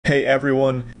Hey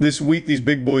everyone, this week these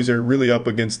big boys are really up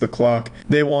against the clock.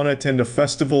 They want to attend a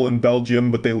festival in Belgium,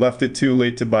 but they left it too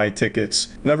late to buy tickets.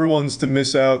 Never ones to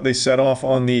miss out, they set off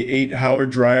on the 8-hour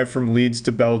drive from Leeds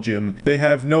to Belgium. They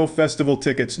have no festival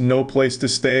tickets, no place to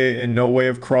stay, and no way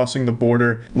of crossing the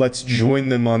border. Let's join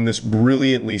them on this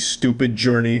brilliantly stupid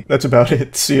journey. That's about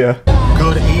it, see ya.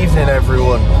 Good evening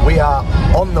everyone. We are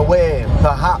on the way,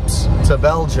 perhaps, to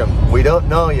Belgium. We don't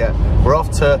know yet. We're off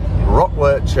to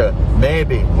Werchter,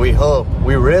 maybe, we hope.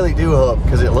 We really do hope,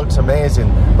 because it looks amazing.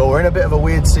 But we're in a bit of a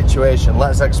weird situation,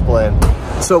 let's explain.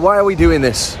 So why are we doing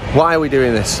this? Why are we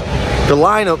doing this? The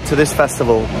lineup to this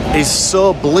festival is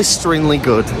so blisteringly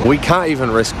good, we can't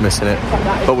even risk missing it.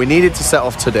 But we needed to set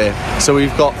off today. So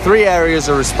we've got 3 areas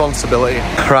of responsibility.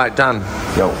 Right, Dan,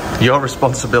 your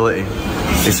responsibility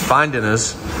is finding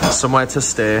us somewhere to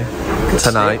stay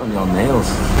tonight. On your nails.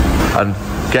 And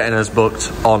getting us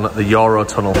booked on the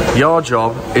Eurotunnel. Your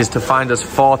job is to find us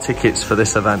 4 tickets for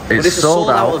this event. It's sold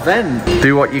out event.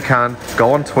 Do what you can.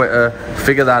 Go on Twitter,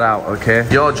 figure that out, okay?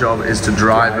 Your job is to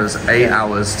drive us 8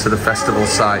 hours to the festival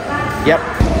site. Yep.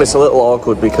 It's a little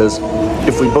awkward because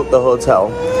if we book the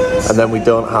hotel and then we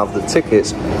don't have the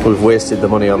tickets, we've wasted the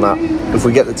money on that. If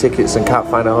we get the tickets and can't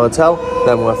find a hotel,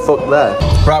 then we're fucked there.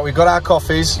 Right, we've got our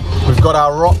coffees. We've got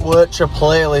our Werchter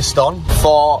playlist on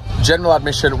for general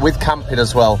admission with camping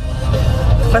as well.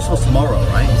 The festival's tomorrow,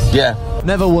 right? Yeah.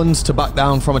 Never ones to back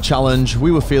down from a challenge.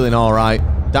 We were feeling all right.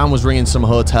 Dan was ringing some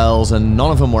hotels and none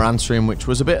of them were answering, which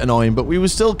was a bit annoying, but we were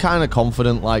still kind of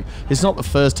confident. Like, it's not the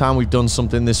first time we've done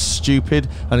something this stupid,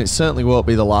 and it certainly won't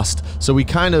be the last. So we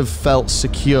kind of felt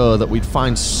secure that we'd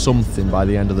find something by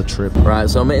the end of the trip. Right,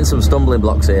 so I'm hitting some stumbling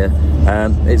blocks here.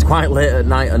 It's quite late at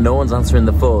night and no one's answering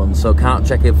the phone, so can't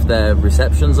check if their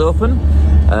reception's open.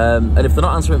 And if they're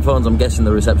not answering phones, I'm guessing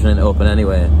the reception ain't open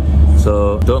anyway.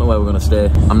 So don't know where we're gonna stay.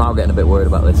 I'm now getting a bit worried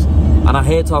about this. And I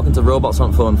hate talking to robots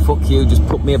on phone. Fuck you, just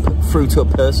put me through to a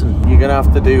person. You're gonna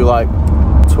have to do like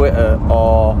Twitter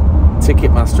or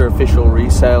Ticketmaster official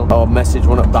resale, or message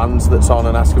one of the bands that's on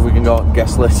and ask if we can go on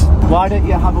guest list. Why don't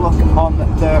you have a look on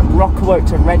the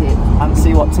Werchter Reddit and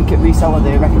see what ticket reseller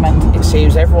they recommend? It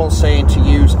seems everyone's saying to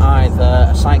use either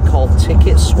a site called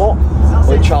Ticket Swap,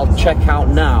 which I'll check out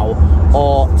now,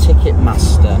 or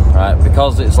Ticketmaster. Right,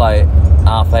 because it's like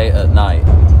 8:30 at night,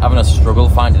 having a struggle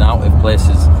finding out if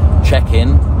places check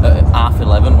in at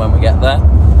 11:30 when we get there.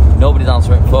 Nobody's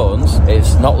answering phones.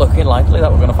 It's not looking likely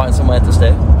that we're going to find somewhere to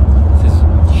stay. This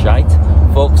is shite.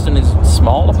 Folkestone is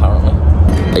small, apparently.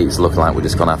 It's looking like we're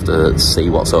just going to have to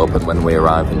see what's open when we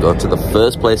arrive and go to the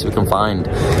first place we can find,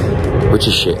 which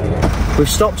is shit. We've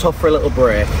stopped off for a little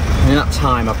break, and in that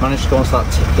time I've managed to go onto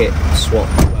that Ticket Swap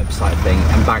website thing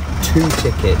and bag 2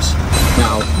 tickets.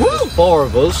 Now, there's 4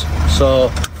 of us, so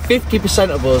 50%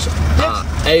 of us are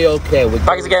A-OK with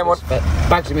Bags again, one.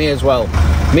 Bags of me as well.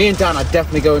 Me and Dan are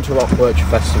definitely going to Werchter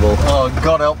Festival. Oh,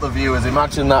 God help the viewers.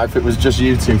 Imagine that if it was just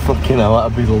you two. Fucking hell,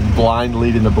 that'd be the blind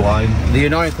leading the blind. The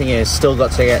annoying thing is, still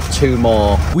got to get 2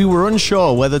 more. We were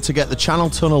unsure whether to get the Channel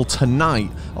Tunnel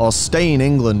tonight or stay in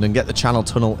England and get the Channel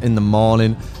Tunnel in the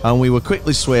morning. And we were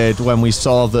quickly swayed when we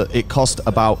saw that it cost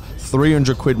about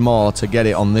 300 quid more to get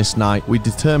it on this night. We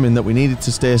determined that we needed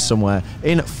to stay somewhere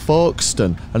in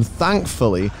Folkestone, and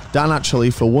thankfully Dan actually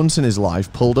for once in his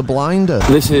life pulled a blinder.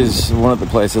 This is one of the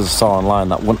places I saw online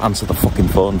that wouldn't answer the fucking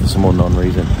phone for some unknown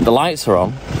reason. The lights are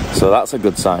on, so that's a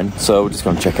good sign. So we're just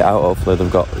going to check it out. Hopefully they've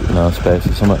got, you know, space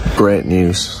or something. Great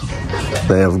news,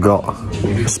 they have got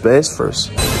space for us.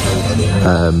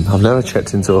 I've never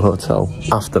checked into a hotel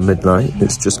after midnight.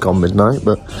 It's just gone midnight,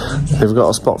 but they've got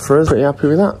a spot for us. Pretty happy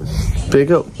with that.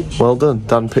 Big up. Well done.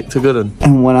 Dan picked a good one.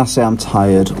 And when I say I'm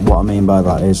tired, what I mean by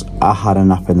that is I had a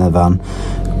nap in the van,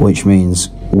 which means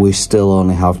we still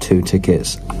only have 2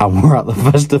 tickets and we're at the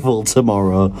festival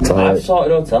tomorrow. I've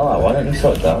sorted hotel out. Why don't you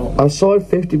sort it out? I've sorted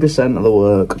 50% of the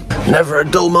work. Never a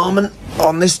dull moment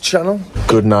on this channel.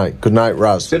 Good night. Good night,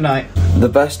 Raz. Good night. The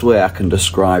best way I can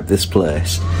describe this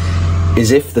place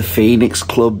is if the Phoenix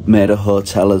Club made a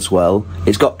hotel as well.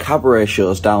 It's got cabaret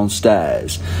shows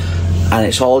downstairs, and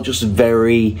it's all just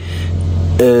very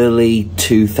early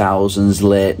 2000s,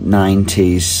 late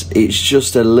 90s. It's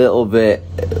just a little bit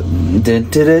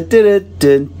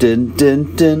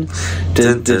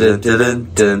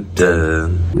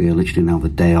We are literally now the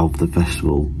day of the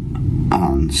festival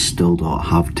and still don't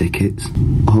have tickets.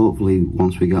 Hopefully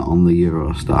once we get on the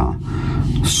Eurostar,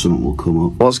 something will come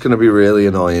up. What's going to be really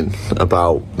annoying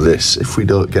about this, if we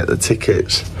don't get the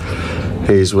tickets,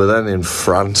 is we're then in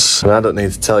France. And I don't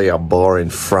need to tell you how boring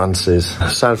France is.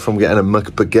 Aside from getting a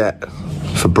McBaguette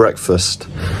for breakfast,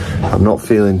 I'm not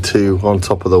feeling too on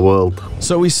top of the world.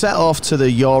 So we set off to the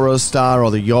Eurostar, or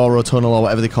the Euro Tunnel, or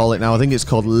whatever they call it now. I think it's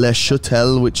called Le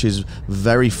Châtel, which is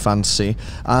very fancy.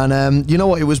 And you know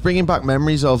what? It was bringing back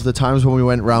memories of the times when we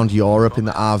went around Europe in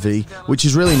the RV, which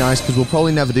is really nice because we'll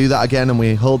probably never do that again, and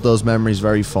we hold those memories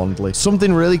very fondly.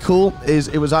 Something really cool is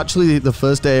it was actually the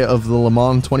first day of the Le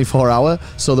Mans 24-hour,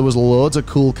 so there was loads of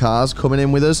cool cars coming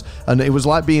in with us, and it was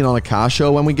like being on a car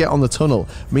show. When we get on the tunnel,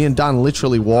 me and Dan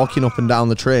literally walking up and down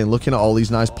the train, looking at all these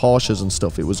nice Porsches and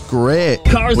stuff. It was great.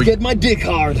 Cars get my dick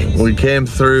hard. We came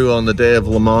through on the day of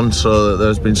Le Mans, so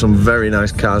there's been some very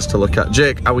nice cars to look at.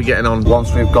 Jake, how are we getting on?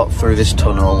 Once we've got through this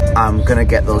tunnel, I'm gonna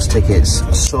get those tickets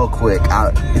so quick.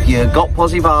 If you got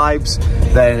positive vibes,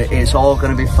 then it's all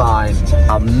gonna be fine.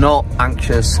 I'm not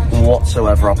anxious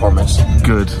whatsoever, I promise.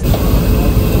 Good.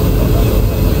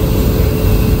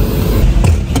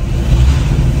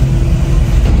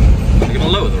 Are you gonna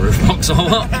lower the roof box or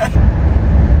what?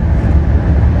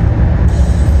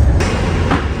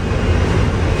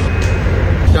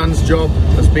 Dan's job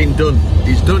has been done.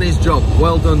 He's done his job.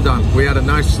 Well done, Dan. We had a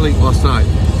nice sleep last night.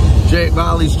 Jake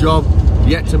Varley's job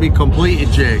yet to be completed,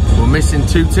 Jake. We're missing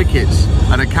 2 tickets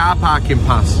and a car parking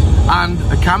pass and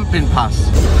a camping pass.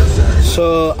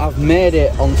 So I've made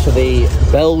it onto the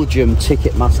Belgium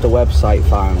Ticketmaster website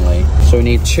finally. So we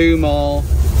need 2 more.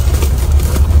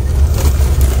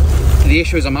 The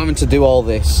issue is I'm having to do all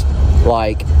this,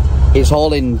 like, it's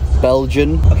all in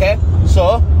Belgian. Okay,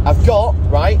 so I've got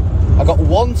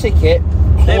 1 ticket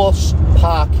plus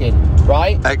parking,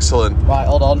 right? Excellent. Right,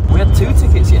 hold on. We had 2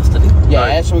 tickets yesterday. Yeah,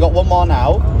 Right. so we got 1 more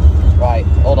now. Right,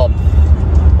 hold on.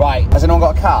 Right, has anyone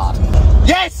got a card?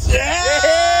 Yes! Yeah!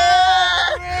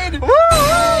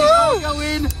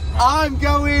 I'm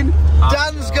going,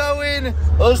 Dan's going,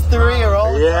 us 3 are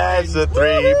all Yes, the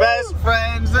 3 best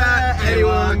friends that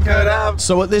anyone could have.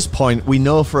 So at this point, we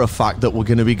know for a fact that we're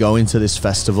going to be going to this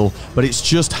festival, but it's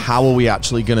just how are we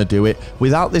actually going to do it?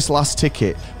 Without this last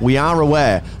ticket, we are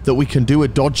aware that we can do a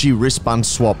dodgy wristband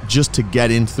swap just to get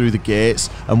in through the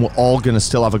gates, and we're all going to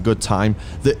still have a good time.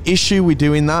 The issue with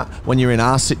doing that when you're in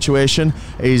our situation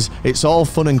is it's all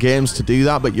fun and games to do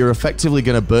that, but you're effectively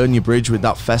going to burn your bridge with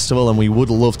that festival, and we would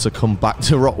love to come back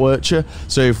to Werchter.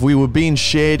 So if we were being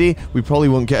shady, we probably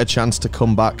won't get a chance to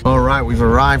come back. All right, we've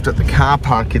arrived at the car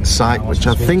parking site, which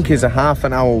I think is a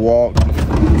half-an-hour walk.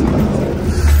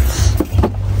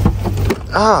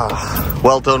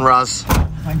 Well done, Raz.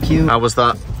 Thank you. How was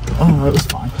that? Oh, it was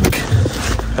fine.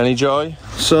 Any joy?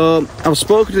 So I've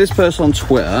spoken to this person on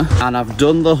Twitter, and I've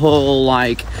done the whole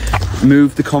like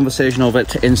move the conversation over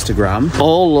to Instagram.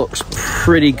 All looks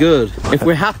pretty good. If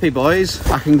we're happy, boys,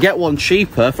 I can get one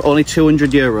cheaper for only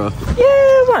 €200.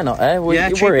 Yeah, why not, eh? We're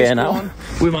here now. one.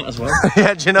 We might as well.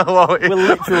 Yeah, do you know what? We're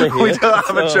literally here.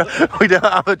 We don't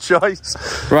have a choice.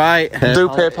 Right. Do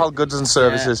PayPal goods and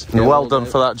services. Yeah, well done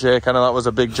for that, Jake. I know that was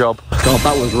a big job. God,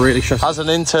 that was really stressful. As an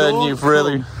intern, you've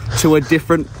really... To a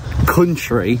different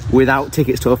country without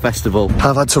tickets to a festival.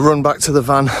 I've had to run back to the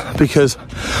van because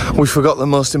we forgot the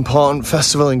most important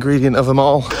festival ingredient of them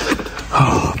all.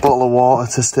 Bottle of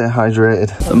water to stay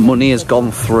hydrated. The money has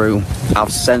gone through.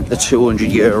 I've sent the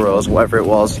 €200, whatever it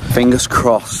was. Fingers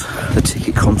crossed the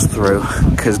ticket comes through,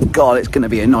 because God, it's going to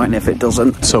be annoying if it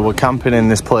doesn't. So we're camping in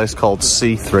this place called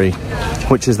C3,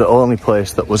 which is the only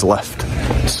place that was left.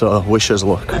 So wish us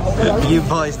luck. You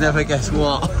boys never guess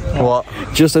what. What?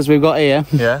 Just as we've got here,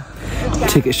 Yeah?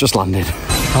 tickets just landed.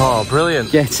 Oh,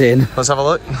 brilliant. Get in. Let's have a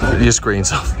look. Your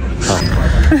screen's off.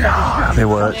 Oh. It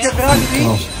worked.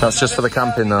 Oh. That's just for the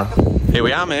camping though. Here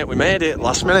we are, mate. We made it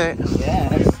last minute.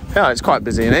 Yeah, it's quite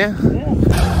busy in here.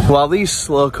 While these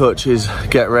slow coaches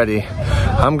get ready,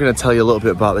 I'm going to tell you a little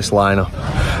bit about this lineup.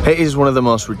 It is one of the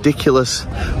most ridiculous,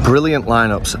 brilliant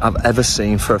lineups I've ever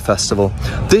seen for a festival.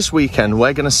 This weekend,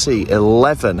 we're going to see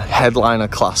 11 headliner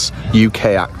class UK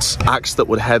acts. Acts that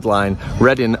would headline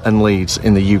Reading and Leeds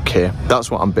in the UK.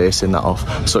 That's what I'm basing that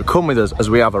off. So come with us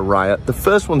as we have a riot. The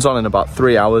first one's on in about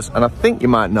 3 hours, and I think you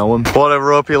might know them. What a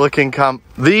ropey looking camp.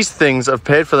 These things have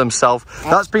paid for themselves.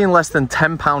 That's been less than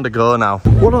 £10 a go now.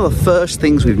 One of the first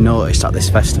things we've noticed at this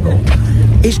festival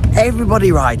is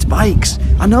everybody rides bikes.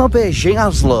 I know Beijing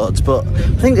has loads, but I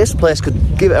think this place could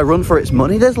give it a run for its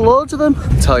money. There's loads of them.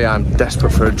 I tell you, I'm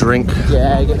desperate for a drink.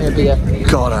 Yeah, get me a beer.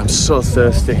 God, I'm so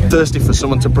thirsty. Thirsty for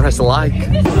someone to press like.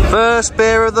 First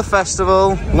beer of the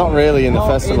festival. Not really in the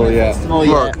festival yet.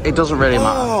 Look, it doesn't really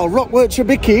matter. Oh, Werchter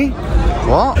Bicky.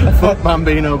 What? Fuck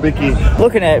Bambino Bicky.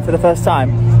 Looking at it for the first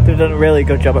time, they've done a really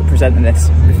good job at presenting this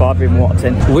before I've even walked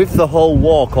in. With the whole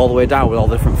walk all the way down with all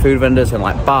the different food vendors and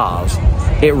like bars,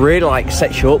 it really like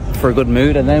sets you up for a good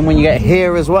mood. And then when you get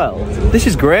here as well, this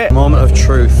is great. Moment of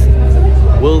truth.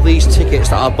 will these tickets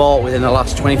that I bought within the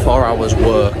last 24 hours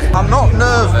work? I'm not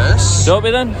nervous. Don't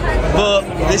be then. But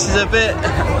this is a bit...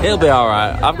 It'll be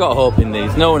alright. I've got hope in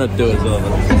these. No one would do us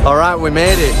over. Alright, we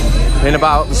made it in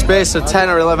about the space of 10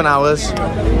 or 11 hours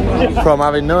from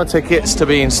having no tickets to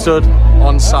being stood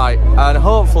on site, and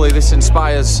hopefully this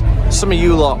inspires some of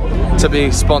you lot to be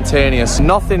spontaneous.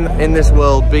 Nothing in this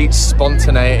world beats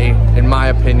spontaneity, in my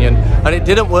opinion, and it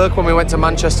didn't work when we went to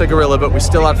Manchester Gorilla, but we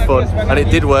still had fun, and it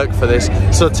did work for this.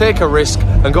 So take a risk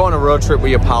and go on a road trip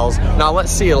with your pals. Now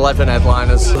let's see 11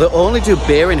 headliners. They only do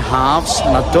beer in halves,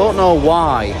 and I don't know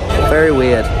why. Very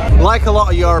weird. Like a lot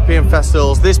of European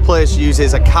festivals, this place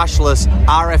uses a cashless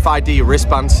RFID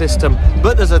wristband system,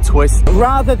 but there's a twist.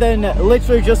 Rather than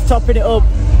literally just topping it up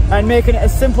and making it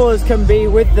as simple as can be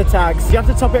with the tags, you have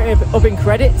to top it up in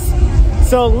credits.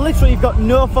 So literally you've got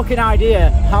no fucking idea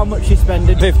how much you're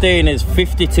spending. 15 is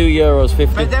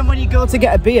 €52.50. But then when you go to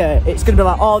get a beer, it's going to be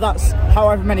like, oh, that's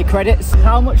however many credits.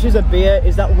 How much is a beer?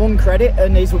 Is that 1 credit?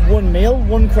 And is one meal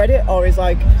 1 credit? Or is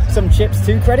like some chips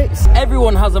 2 credits?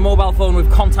 Everyone has a mobile phone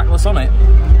with contactless on it.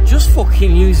 Just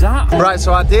fucking use that. Right,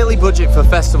 so our daily budget for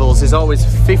festivals is always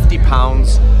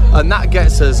 £50, and that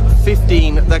gets us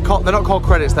 15. They're not called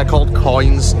credits, they're called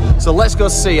coins. So let's go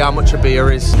see how much a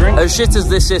beer is. As shit as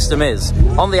this system is,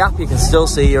 on the app you can still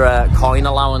see your coin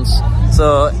allowance.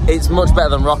 So it's much better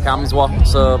than Rockham's one.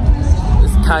 So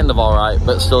it's kind of alright,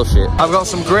 but still shit. I've got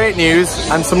some great news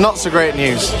and some not so great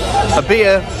news. A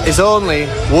beer is only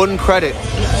 1 credit,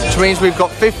 which means we've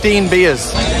got 15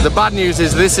 beers. The bad news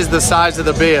is this is the size of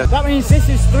the beer. That means this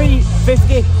is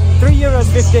 €3.50.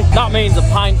 That means a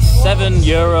pint's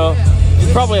 €7.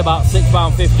 It's probably about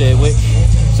 £6.50, which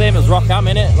same as Rockham,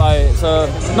 innit? Like, so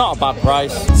not a bad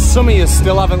price. Some of you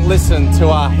still haven't listened to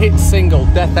our hit single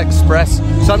Death Express,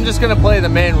 so I'm just gonna play the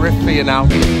main riff for you now.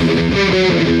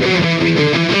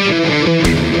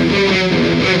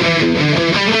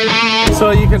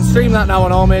 So you can stream that now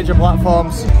on all major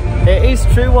platforms. It is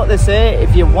true what they say,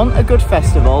 if you want a good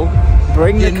festival,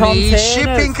 bring the containers.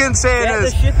 Shipping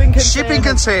containers. Get the Shipping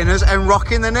containers and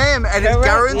rocking the name, and it's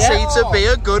guaranteed to be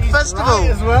a good festival. Right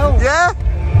as well. Yeah.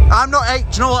 I'm not, hey, do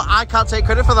you know what? I can't take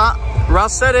credit for that.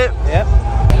 Raz said it. Yep.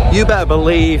 You better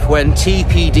believe when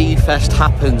TPD Fest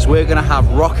happens, we're going to have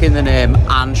rocking the name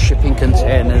and shipping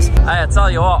containers. Hey, I tell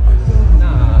you what.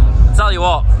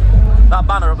 That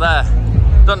banner up there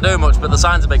doesn't do much, but the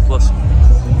sign's a big plus.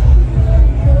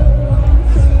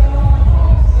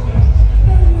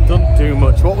 Doesn't do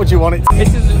much. What would you want it to?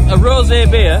 This is a rosé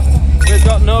beer, but it's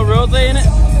got no rosé in it.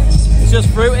 It's just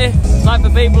fruity. It's like for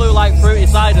people who like fruity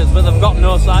ciders, but they've got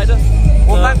no cider.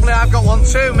 Well, thankfully I've got one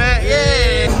too, mate.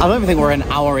 Yay! I don't even think we're an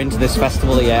hour into this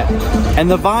festival yet, and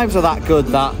the vibes are that good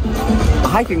that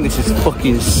I think this is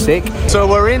fucking sick. So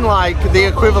we're in like the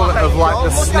equivalent of like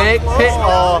the snake pit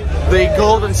or the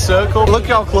golden circle. Look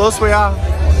how close we are.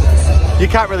 You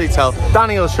can't really tell.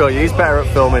 Danny will show you, he's better at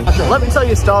filming. Let me tell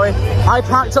you a story. I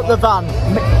packed up the van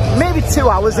maybe 2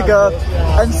 hours ago,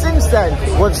 and since then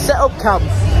we've set up camp.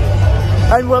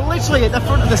 And we're literally at the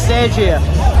front of the stage here.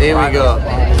 Here we go.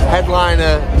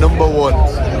 Headliner number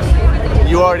 1.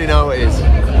 You already know who it is.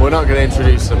 We're not going to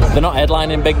introduce them. They're not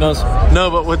headlining Big Nose. No,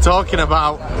 but we're talking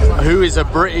about who is a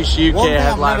British UK One thing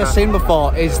headliner. I've never seen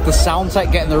before is the sound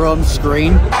tech getting their own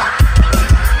screen.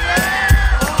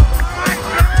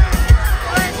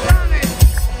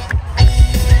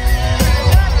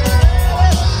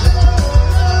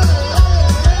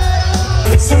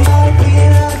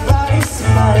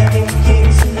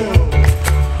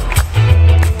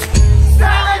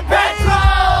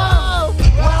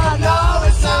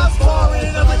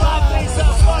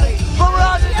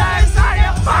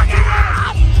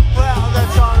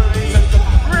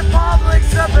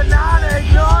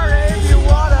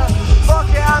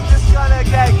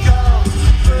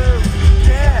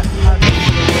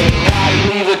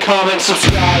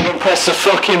 Subscribe and press the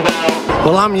fucking bell.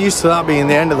 Well, I'm used to that being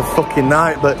the end of the fucking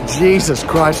night, but Jesus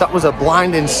Christ, that was a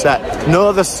blinding set. No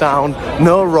other sound,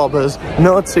 no robbers,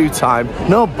 no 2-time,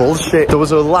 no bullshit. There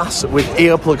was a lass with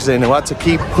earplugs in who had to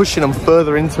keep pushing them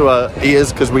further into her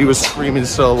ears because we were screaming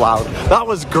so loud. That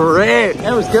was great.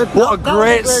 It was good. What a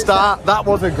great start. That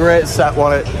was a great set,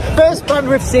 wasn't it? First band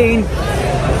we've seen.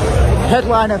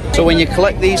 Headliner. So when you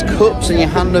collect these cups and you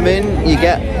hand them in, you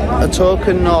get a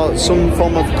token or some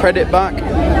form of credit back.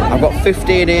 I've got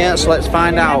 15 here, so let's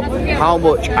find out how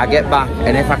much I get back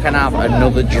and if I can have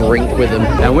another drink with them.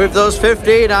 And with those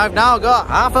 15, I've now got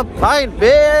half a pint,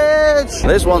 bitch!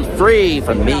 This one's free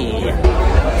for me.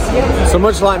 So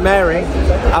much like Mary,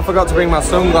 I forgot to bring my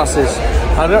sunglasses.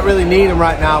 I don't really need them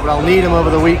right now, but I'll need them over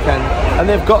the weekend. And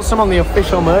they've got some on the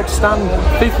official merch stand,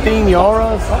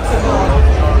 €15.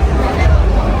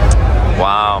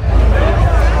 Wow.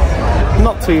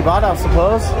 Not too bad, I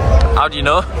suppose. How do you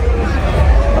know?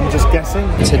 I'm just guessing.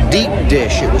 It's a deep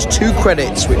dish. It was 2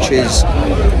 credits, which is...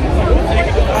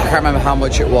 I can't remember how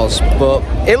much it was, but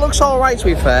it looks alright to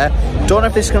be fair. Don't know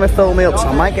if this is going to fill me up, so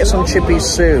I might get some chippies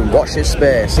soon. Watch this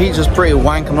space. Pizza's pretty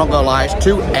wank, I'm not going to lie. It's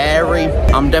too airy.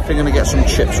 I'm definitely going to get some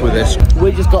chips with this.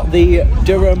 We just got the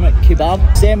Durham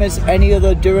kebab. Same as any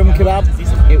other Durham kebab.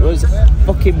 It was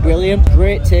fucking brilliant.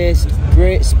 Great taste,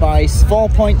 great spice.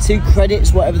 4.2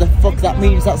 credits, whatever the fuck that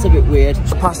means. That's a bit weird.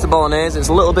 The pasta bolognese, it's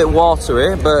a little bit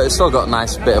watery, but it's still got a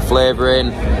nice bit of flavour in,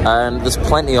 and there's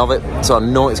plenty of it, so I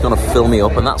know it's going to fill me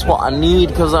up, and that's what I need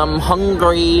because I'm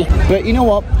hungry. But you know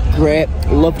what? Great.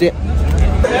 Loved it.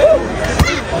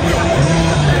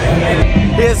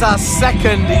 Here's our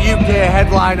second UK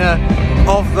headliner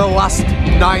of the last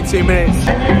 90 minutes.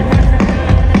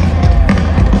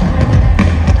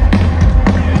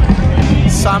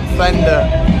 Sam Fender.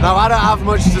 Now, I don't have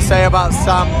much to say about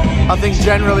Sam. I think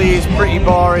generally he's pretty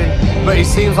boring, but he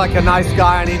seems like a nice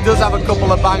guy, and he does have a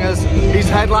couple of bangers. He's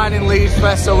headlining Leeds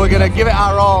Fest, so we're going to give it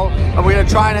our all, and we're going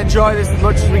to try and enjoy this as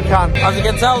much as we can. As you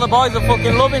can tell, the boys are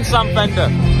fucking loving Sam Fender.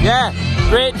 Yeah,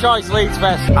 great choice, Leeds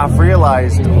Fest. I've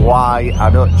realised why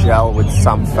I don't gel with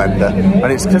Sam Fender,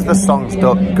 and it's because the songs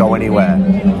don't go anywhere,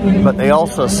 but they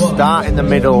also start in the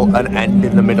middle and end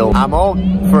in the middle. I'm all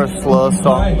for a slow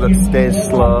song that stays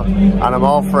slow, and I'm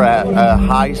all for a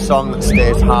high song that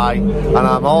stays high, and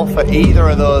I'm all for either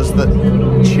of those that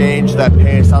change their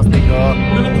pace as they go.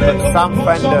 But Sam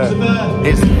Fender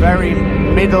is very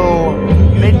middle,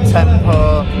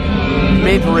 mid-tempo,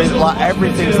 mid-rhythm, like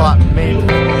everything's like mid.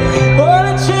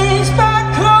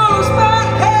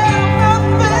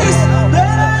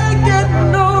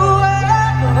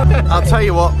 I'll tell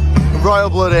you what, Royal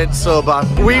Blood ain't so bad.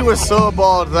 We were so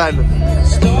bored then.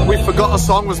 We forgot a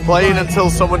song was playing until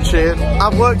someone cheered.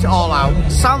 I've worked it all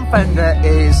out. Sam Fender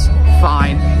is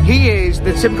fine. He is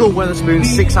the typical Wetherspoon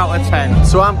 6 out of 10.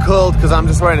 So I'm cold because I'm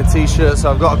just wearing a t-shirt, so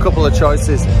I've got a couple of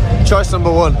choices. Choice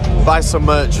number 1, buy some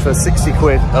merch for 60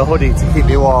 quid, a hoodie to keep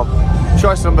me warm.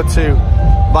 Choice number 2,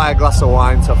 buy a glass of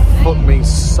wine to fuck me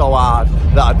so hard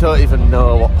that I don't even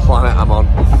know what planet I'm on.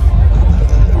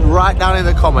 Write down in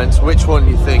the comments which one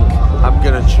you think I'm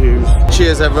gonna choose.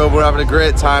 Cheers everyone, we're having a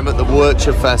great time at the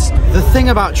Werchter Fest. The thing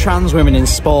about trans women in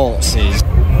sports is...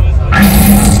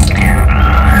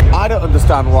 I don't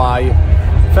understand why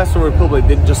Festival Republic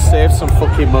didn't just save some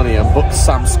fucking money and book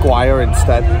Sam Squire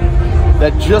instead.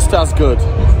 They're just as good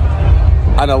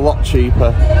and a lot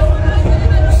cheaper.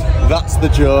 That's the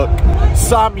joke.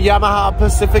 Sam Yamaha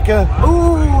Pacifica.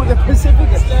 Ooh, the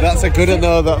Pacifica. That's a good one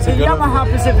though, that's a good one. The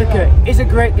Yamaha Pacifica is a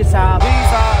great guitar.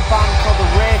 These are a band called the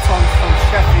Raytons from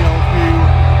Sheffield who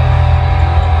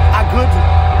are good,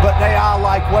 but they are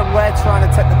like when we're trying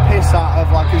to take the piss out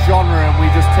of like a genre and we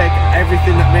just take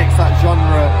everything that makes that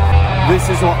genre, this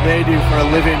is what they do for a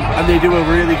living, and they do a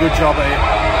really good job at it.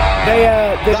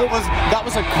 That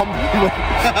was a compliment.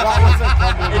 That was a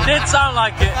compliment. It did sound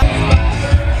like it.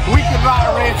 We can write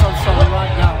a Rayton song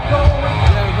right now.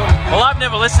 Well, I've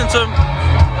never listened to him.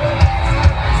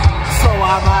 So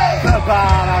I'm at the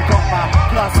bar, I got my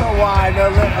glass of wine, a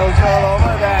little girl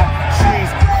over there,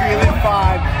 she's feeling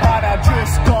fine, and I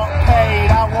just got paid,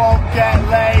 I won't get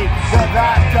laid, but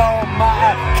that don't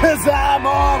matter, cause I'm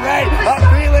alright, I'm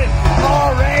feeling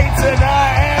alright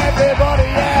tonight, everybody,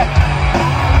 yeah.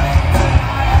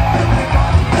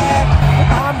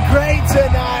 I'm great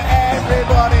tonight,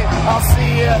 everybody, I'll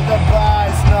see you at the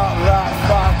bar, it's not that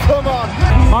far, come on.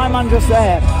 My man just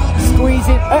there,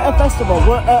 squeezing at a festival,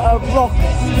 we're at a rock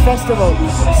festival,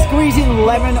 squeezing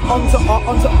lemon onto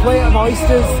a plate of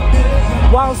oysters,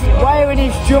 whilst wearing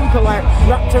his jumper like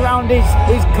wrapped around his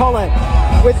collar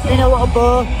in a little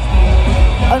bow.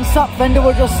 And Sam Fender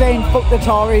were just saying, fuck the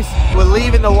Tories. We're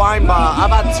leaving the wine bar.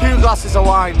 I've had 2 glasses of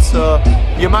wine, so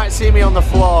you might see me on the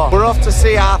floor. We're off to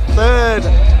see our 3rd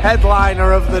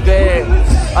headliner of the day,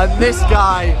 and this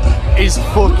guy is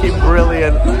fucking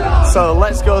brilliant. So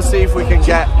let's go see if we can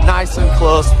get nice and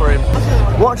close for him.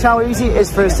 Watch how easy it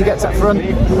is for us to get to the front.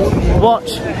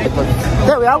 Watch.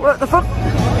 There we are, we're at the front.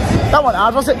 That wasn't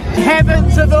hard, was it?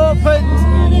 Heavens have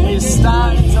opened. It's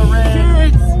starting to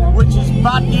rain, which is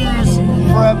bad news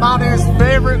for a man whose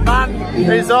favourite band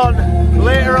is on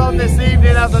later on this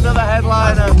evening as another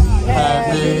headliner.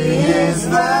 Heavy is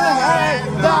the head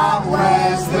that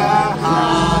wears the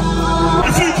heart.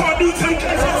 If you can't do 10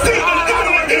 cases, see how I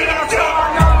don't get out of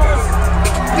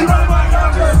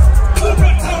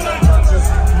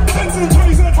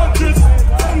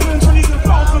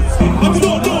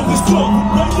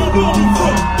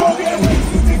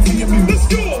Let's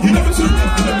go! You never took it.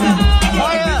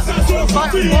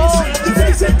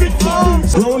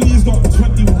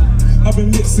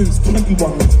 since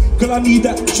 21. Girl, I need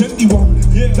that gently one.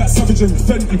 Yeah, that Savage and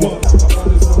Fenty one.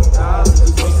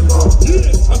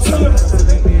 Yeah, I'm telling you.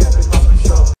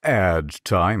 Ad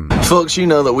time. Folks, you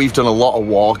know that we've done a lot of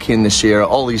walking this year at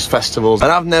all these festivals,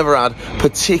 and I've never had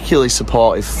particularly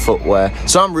supportive footwear,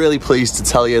 so I'm really pleased to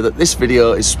tell you that this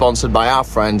video is sponsored by our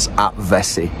friends at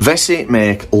Vessi. Vessi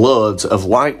make loads of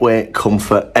lightweight,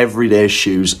 comfort, everyday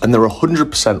shoes, and they're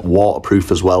 100% waterproof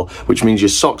as well, which means your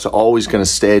socks are always going to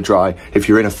stay dry if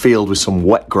you're in a field with some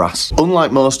wet grass.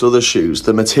 Unlike most other shoes,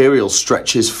 the material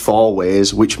stretches 4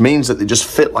 ways, which means that they just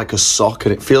fit like a sock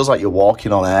and it feels like you're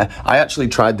walking on air. I actually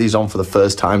tried these on for the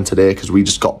first time today because we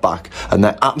just got back, and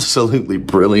they're absolutely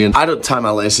brilliant. I don't tie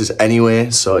my laces anyway,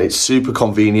 so it's super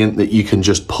convenient that you can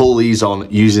just pull these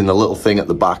on using the little thing at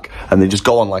the back and they just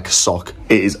go on like a sock.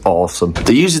 It is awesome.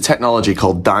 They use a technology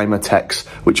called Dymatex,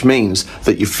 which means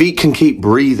that your feet can keep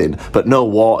breathing but no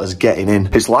water's getting in.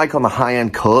 It's like on the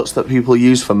high-end coats that people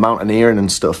use for mountaineering and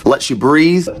stuff. Lets you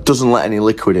breathe, doesn't let any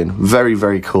liquid in. Very,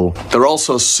 very cool. They're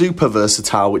also super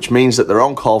versatile, which means that they're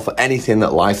on call for anything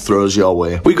that life throws your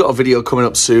way. We've got a video coming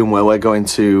up soon where we're going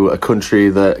to a country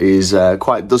that is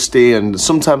quite dusty and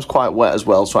sometimes quite wet as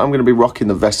well, so I'm going to be rocking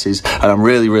the Vessis, and I'm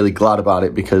really, really glad about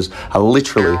it because I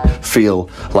literally feel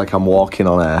like I'm walking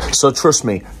on air. So trust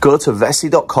me, go to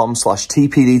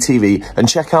vessi.com/tpdtv and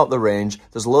check out the range.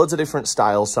 There's loads of different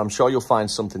styles, so I'm sure you'll find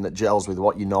something that gels with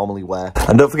what you normally wear.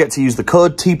 And don't forget to use the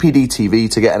code TPDTV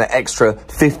to get an extra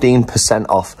 15%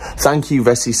 off. Thank you,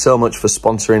 Vessi, so much for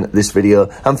sponsoring this video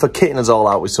and for kitting us all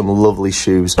out with some lovely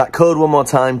shoes. That code one more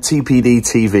time,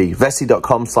 TPDTV,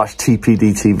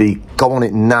 vessi.com/tpdtv. Go on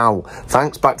it now.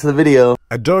 Thanks, back to the video.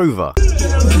 Adova.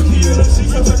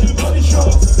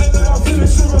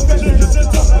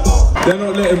 They're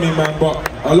not letting me, man, but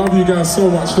I love you guys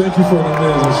so much. Thank you for an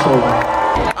amazing show, man.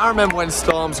 I remember when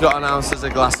Storms got announced as a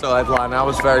Glasgow headline, I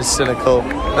was very cynical.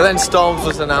 And then Storms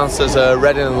was announced as a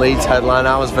Reading and Leeds headline,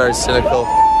 I was very cynical.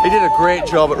 He did a great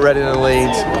job at Reading and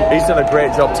Leeds. He's done a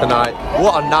great job tonight.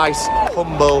 What a nice,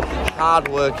 humble,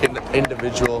 hard-working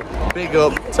individual. Big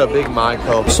up to Big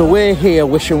Michael. So we're here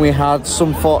wishing we had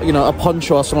some a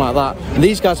poncho or something like that. And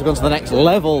these guys have gone to the next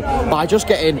level by just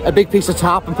getting a big piece of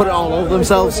tarp and put it all over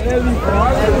themselves.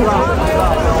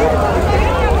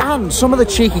 And some of the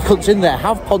cheeky cunts in there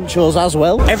have ponchos as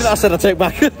well. Everything I said I take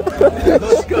back.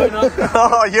 What's going on?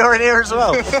 Oh, you're in here as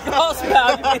well? Oh,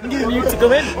 I'm getting you to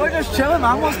come in. We're just chilling,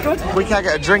 man. What's good? We can't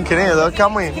get a drink in here though,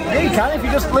 can we? Yeah, you can if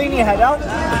you just lean your head out.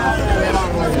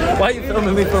 Why are you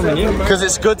filming me filming you? Because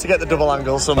it's good to get the double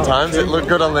angles sometimes. It looked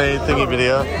good on the thingy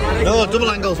video. No, double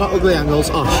angles, not ugly angles.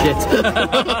 Oh, shit. I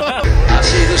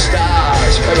see the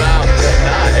stars come out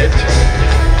at night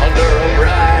under a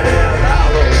bright and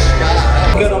hollow sky.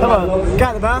 Hello, guy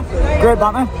at the bar, great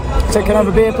banter. Take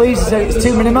another beer, please. He said it's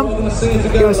 2 minimum.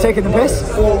 He was taking the piss.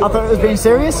 I thought it was being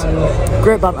serious.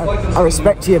 Great banter. I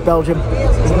respect you, Belgium.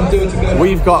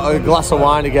 We've got a glass of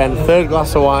wine again. 3rd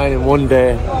glass of wine in one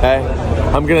day.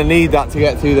 I'm going to need that to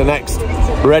get through the next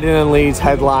Reading and Leeds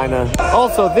headliner.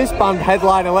 Also, this band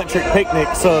headline Electric Picnic,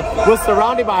 so we're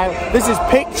surrounded by... This is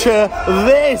Picture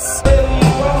This!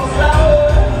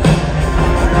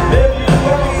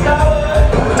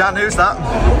 Dan, who's that?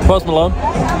 Post Malone.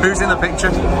 Who's in the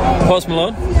picture? Post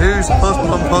Malone. Who's Post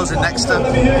Malone posing next to?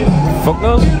 Fuck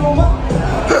knows.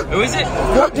 Who is it?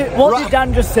 What did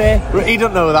Dan just say? He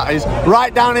don't know who that is.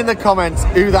 Write down in the comments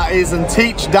who that is and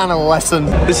teach Dan a lesson.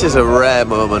 This is a rare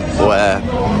moment where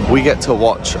we get to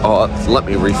watch, or let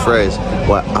me rephrase,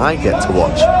 where I get to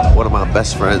watch one of my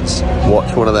best friends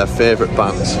watch one of their favourite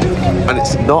bands. And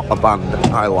it's not a band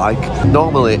I like.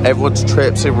 Normally everyone's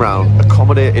traipsing around,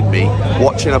 accommodating me,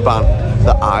 watching a band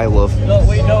that I love.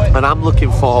 And I'm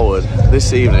looking forward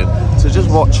this evening to just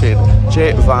watching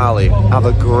Jake Varley have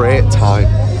a great time.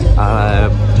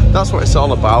 That's what it's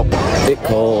all about. Bit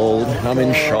cold, I'm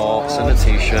in shorts and a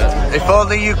t-shirt. If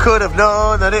only you could have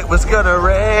known that it was gonna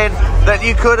rain, then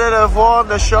you couldn't have worn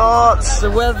the shorts. The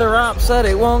weather app said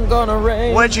it won't gonna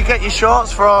rain. Where'd you get your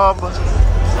shorts from?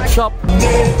 Shop.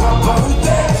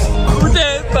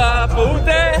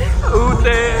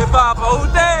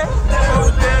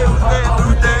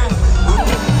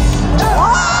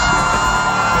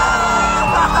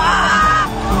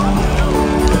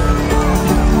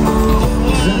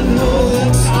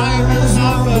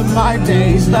 My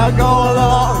days that go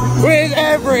along with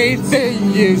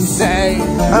everything you say.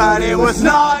 And it was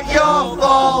not your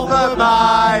fault but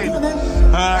mine.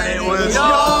 And it was your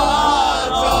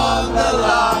heart on the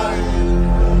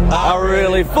line. I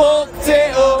really fucked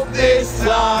it up this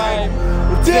time.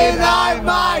 Didn't I,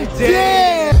 my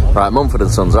dear? Right, Mumford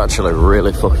 & Sons are actually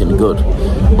really fucking good,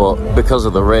 but because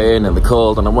of the rain and the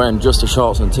cold and I'm wearing just a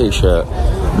shorts and t-shirt,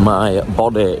 my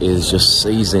body is just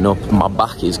seizing up, my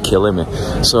back is killing me.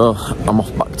 So I'm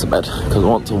off back to bed because I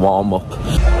want to warm up.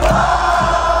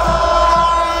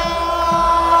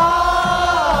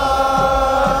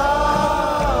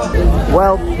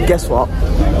 Well, guess what?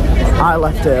 I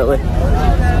left early.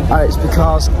 And it's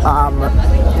because I'm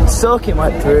soaking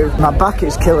wet through, my back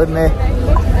is killing me,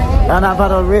 and I've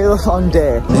had a real long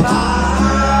day.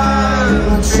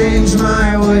 I'll change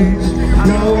my ways,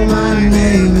 know my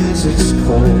name as it's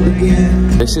cold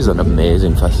again. This is an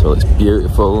amazing festival, it's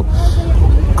beautiful,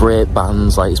 great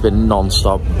bands, like it's been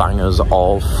non-stop bangers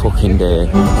all fucking day.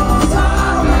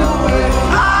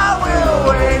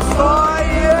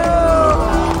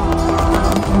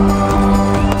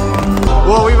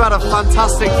 Well, we've had a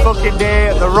fantastic fucking day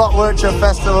at the Werchter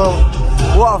Festival.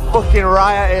 What a fucking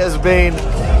riot it has been.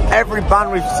 Every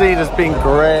band we've seen has been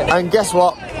great. And guess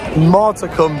what? More to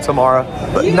come tomorrow.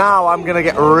 But now I'm gonna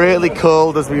get really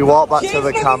cold as we walk back to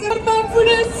the camp.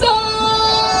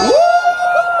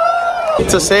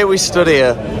 To say we stood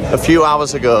here a few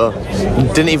hours ago and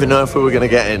didn't even know if we were gonna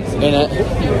get in.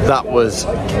 That was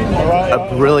a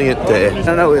brilliant day.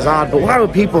 I know it was hard, but why were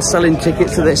people selling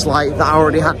tickets to this like that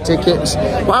already had tickets?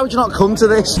 Why would you not come to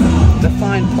this? The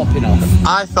fine popping off.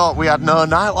 I thought we had no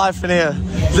nightlife in here.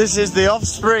 This is the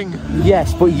Offspring.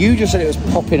 Yes, but you just said it was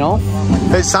popping off.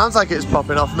 It sounds like it's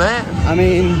popping off, mate. I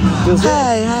mean, does it?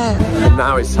 Hey. And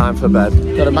now it's time for bed.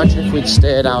 God, imagine if we'd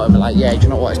stayed out and be like, yeah, do you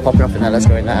know what, it's popping off in there, let's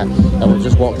go in there. And we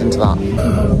just walked into that.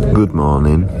 Good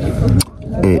morning.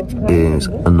 It is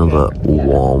another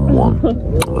warm one.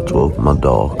 I've had to open my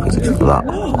door because it's that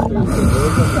hot.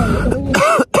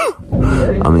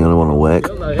 I'm the only one awake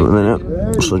at the minute.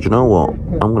 So do you know what?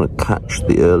 I'm going to catch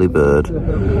the early bird,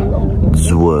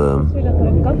 Zworm,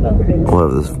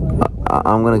 whatever this.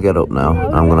 I'm going to get up now.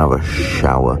 I'm going to have a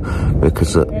shower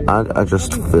because I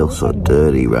just feel so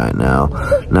dirty right now.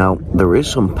 Now, there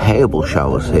is some payable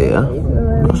showers here.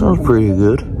 That sounds pretty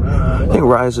good. I think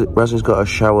Razzy's got a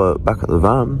shower back at the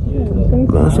van.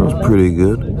 That sounds pretty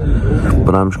good.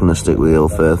 But I'm just going to stick with the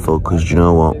Old Faithful because you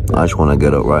know what? I just want to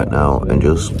get up right now and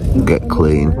just get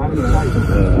clean.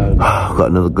 I've got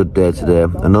another good day today.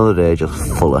 Another day just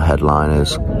full of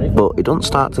headliners. But it doesn't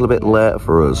start till a bit later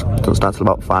for us. It doesn't start till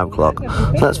about 5 o'clock. So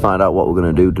let's find out what we're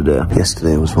going to do today.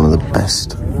 Yesterday was one of the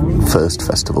best first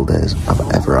festival days I've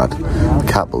ever had. I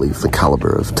can't believe the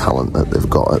calibre of talent that they've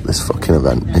got at this fucking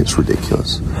event. It's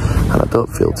ridiculous. And I don't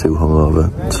feel too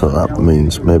hungover, so that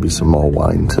means maybe some more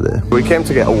wine today. We came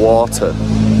to get a water,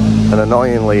 and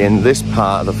annoyingly in this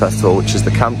part of the festival, which is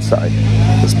the campsite,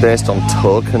 it's based on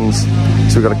tokens.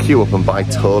 So we've got to queue up and buy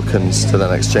tokens to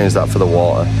then exchange that for the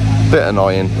water. Bit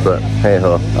annoying, but hey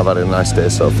ho, I've had a nice day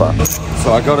so far.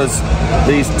 So I got us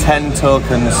these 10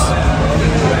 tokens.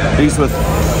 These were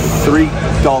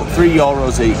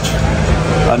 €3 each,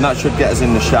 and that should get us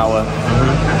in the shower,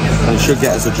 and it should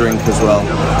get us a drink as well.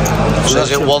 So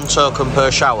is it 1 token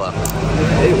per shower?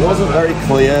 It wasn't very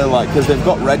clear, like, because they've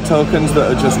got red tokens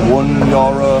that are just €1.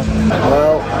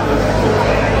 Well,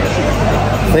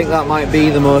 I think that might be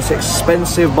the most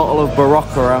expensive bottle of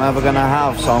Barocca I'm ever going to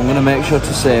have, so I'm going to make sure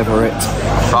to savour it.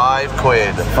 £5.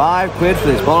 £5 for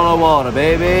this bottle of water,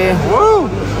 baby. Woo!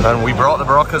 And we brought the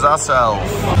Baroccas ourselves.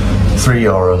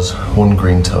 €3, 1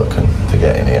 green token to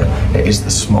get in here. It is the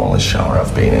smallest shower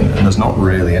I've been in, and there's not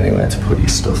really anywhere to put your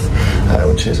stuff,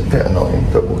 which is a bit annoying,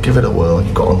 but we'll give it a whirl.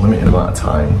 You've got an unlimited amount of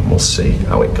time, and we'll see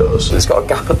how it goes. It's got a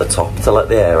gap at the top to let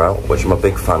the air out, which I'm a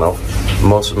big fan of.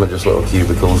 Most of them are just little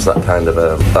cubicles that kind of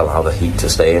allow the heat to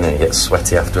stay in, and it gets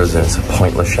sweaty afterwards, and it's a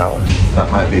pointless shower. That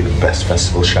might be the best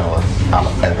festival shower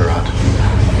I've ever had.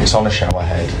 It's on a shower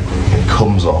head, it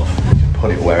comes off, you can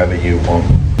put it wherever you want.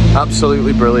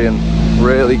 Absolutely brilliant,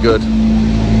 really good.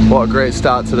 What a great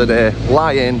start to the day.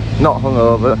 Lie in, not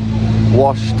hungover,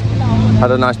 washed,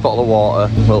 had a nice bottle of water.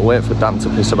 We'll wait for Dan to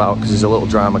piss about because he's a little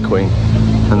drama queen.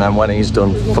 And then when he's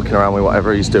done fucking around with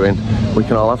whatever he's doing, we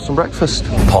can all have some breakfast.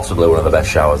 Possibly one of the best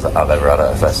showers that I've ever had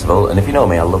at a festival. And if you know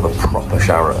me, I love a proper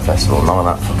shower at a festival. None of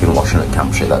that fucking washing at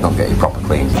camp shit that don't get you proper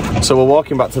clean. So we're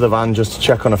walking back to the van just to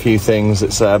check on a few things.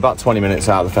 It's about 20 minutes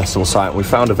out of the festival site. We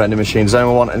found a vending machine. Does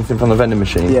anyone want anything from the vending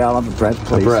machine? Yeah, I'll have a bread,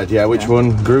 please. A bread, yeah. Which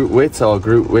one? Groot Wit or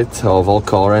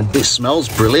Volkoren? It smells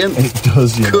brilliant. It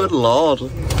does, yeah. Good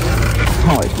lord.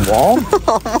 Oh, it's warm.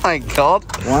 Oh my god.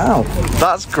 Wow.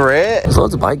 That's great. There's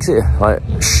loads of bikes here. Like,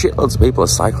 shitloads of people are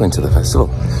cycling to the festival,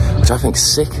 which I think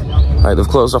is sick. Like, they've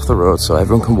closed off the road so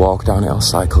everyone can walk down it or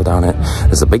cycle down it.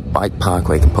 There's a big bike park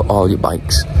where you can put all your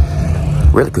bikes.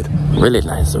 Really good, really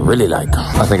nice, really like.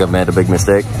 I think I've made a big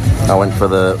mistake. I went for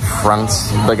the France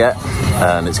baguette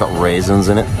and it's got raisins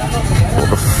in it. What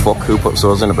the fuck, who puts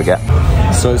those in a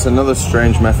baguette? So it's another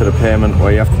strange method of payment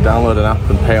where you have to download an app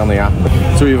and pay on the app.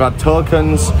 So we've had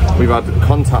tokens, we've had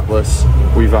contactless,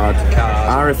 we've had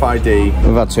RFID.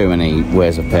 We've had too many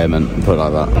ways of payment, put it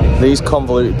like that. These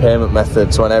convoluted payment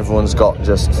methods when everyone's got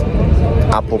just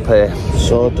Apple Pay.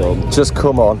 So dumb. Just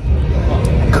come on.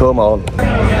 Come on.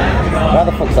 Why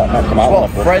the fuck's that not come out? What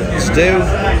friends do.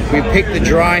 We pick the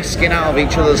dry skin out of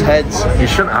each other's heads. You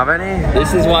shouldn't have any.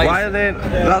 This is why. Why are they?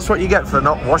 That's what you get for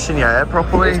not washing your hair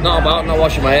properly. It's not about not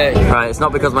washing my hair. Right, it's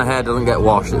not because my hair doesn't get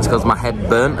washed. It's because my head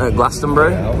burnt at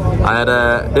Glastonbury. I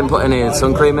had didn't put any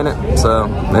sun cream in it. So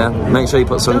yeah, make sure you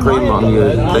put sun cream on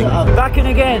your thing. Back in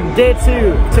again, day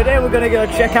 2. Today we're going to go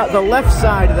check out the left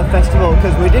side of the festival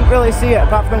because we didn't really see it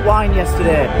apart from the wine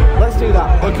yesterday. Let's do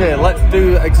that. Okay, let's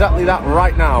do exactly that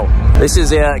right now. This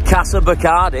is Casa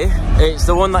Bacardi. It's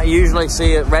the one that you usually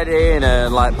see at Reading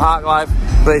and like Parklife,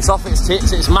 but it's off its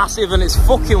tits, it's massive and it's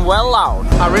fucking well loud.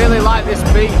 I really like this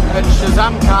beat and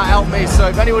Shazam can't help me, so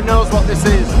if anyone knows what this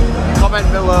is,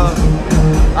 comment below.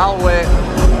 I'll wait.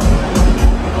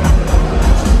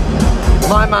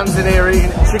 My man's in here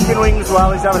eating chicken wings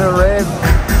while he's having a rave.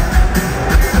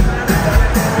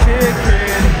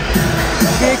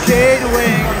 Chicken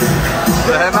wings.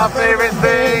 They're my favourite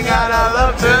thing and I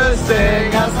love to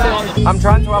sing. I'm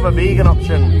trying to have a vegan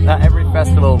option at every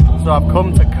festival, so I've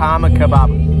come to Karma Kebab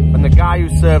and the guy who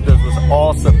served us was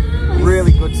awesome.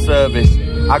 Really good service.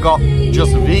 I got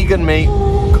just vegan meat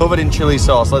covered in chili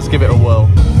sauce. Let's give it a whirl.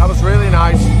 That was really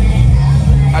nice.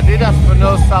 I did ask for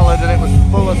no salad and it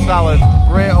was full of salad.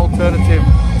 Great alternative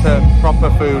to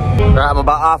proper food. Right, I'm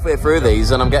about halfway through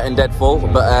these and I'm getting dead full,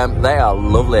 but they are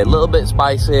lovely. A little bit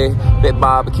spicy, bit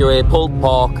barbecuey, pulled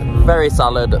pork, very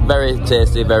salad, very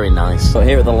tasty, very nice. So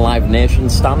here at the Live Nation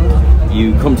stand,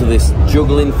 you come to this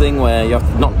juggling thing where you're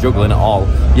not juggling at all.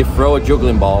 You throw a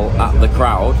juggling ball at the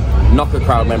crowd, knock a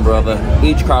crowd member over.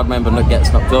 Each crowd member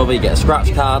gets knocked over. You get a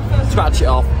scratch card, scratch it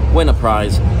off, win a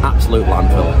prize. Absolute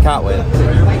landfill. Can't wait.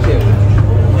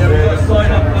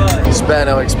 Spare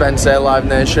no expense here, Live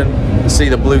Nation. See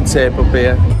the blue tape up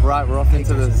here. Right, we're off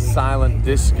into the silent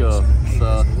disco.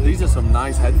 So these are some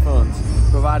nice headphones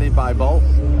provided by Bolt.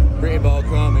 Pretty boy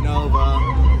coming over.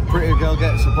 Pretty girl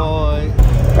gets a boy.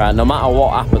 Right, no matter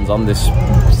what happens on this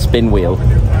spin wheel,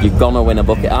 you're gonna win a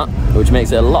bucket hat, which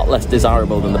makes it a lot less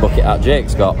desirable than the bucket hat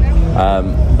Jake's got.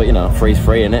 But you know, free's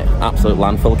free in it. Absolute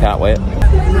landfill, can't wait.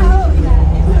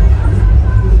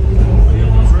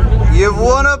 You've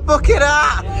won a bucket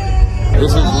hat!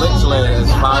 This is literally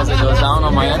as far as it goes down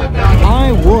on my head.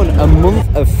 I won a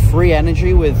month of free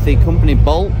energy with the company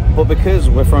Bolt, but because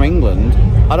we're from England,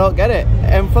 I don't get it.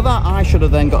 And for that, I should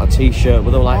have then got a t-shirt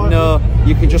where they were like, no,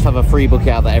 you can just have a free bucket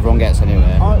hat that everyone gets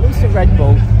anyway. Or at least a Red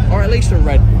Bull. Or at least a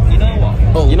Red Bull. You know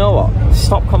what? Oh. You know what?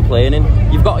 Stop complaining.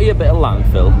 You've got your bit of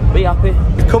landfill. Be happy.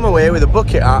 We've come away with a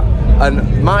bucket hat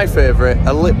and my favourite,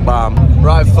 a lip balm.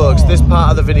 Right folks, this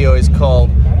part of the video is called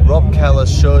Rob Keller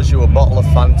Shows You a Bottle of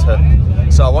Fanta.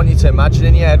 So I want you to imagine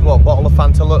in your head what a bottle of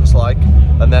Fanta looks like,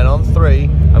 and then on 3,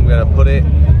 I'm going to put it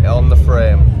on the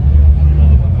frame.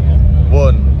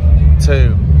 1,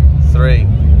 2, 3.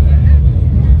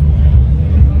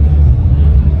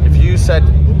 If you said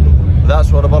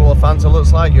that's what a bottle of Fanta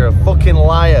looks like, you're a fucking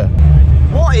liar.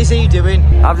 What is he doing?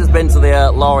 I've just been to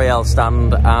the L'Oreal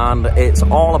stand and it's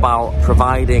all about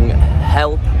providing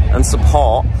help and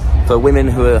support for women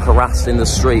who are harassed in the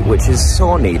street, which is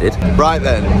so needed. Right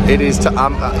then, it is to...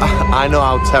 I know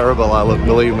how terrible I look,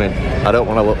 believe me. I don't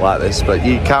want to look like this, but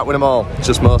you can't win them all,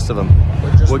 just most of them.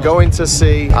 We're going to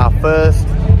see our first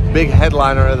big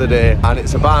headliner of the day, and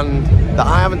it's a band that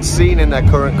I haven't seen in their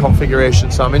current configuration,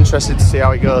 so I'm interested to see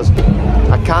how it goes.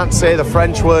 I can't say the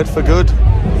French word for good.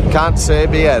 Can't say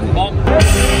bien.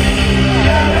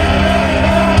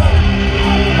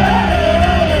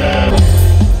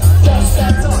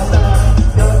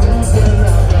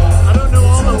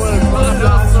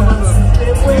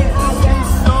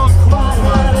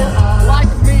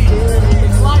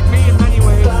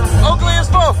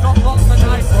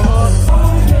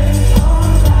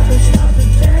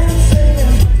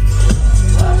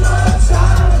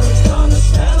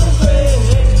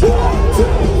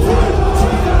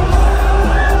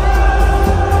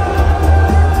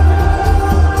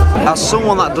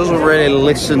 someone that doesn't really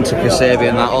listen to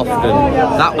Kasabian that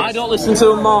often, I don't listen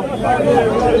to him more.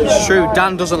 it's true.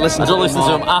 Dan doesn't listen. I don't listen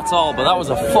to him at all. But that was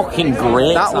a fucking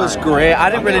great. That was great. I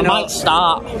didn't really know. Might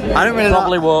start. I don't really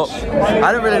Probably know. won't.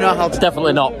 I don't really know how to.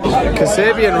 Definitely not.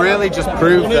 Kasabian really just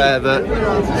proved there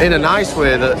that, in a nice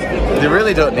way, that they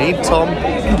really don't need Tom.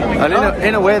 And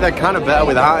in a way, they're kind of better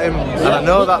without him. And I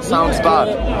know that sounds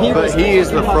bad, but he is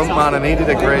the front man and he did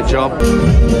a great job.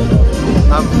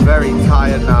 I'm very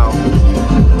tired now.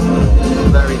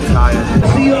 Very tired.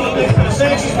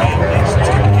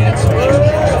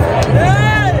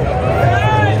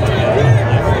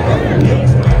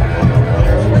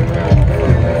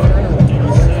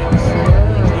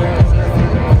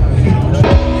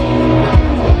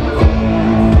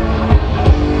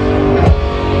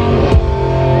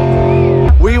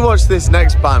 We watched this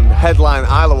next band headline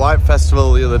Isle of Wight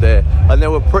Festival the other day and they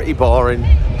were pretty boring,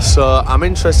 so I'm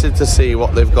interested to see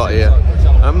what they've got here.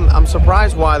 I'm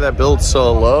surprised why they're billed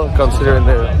so low considering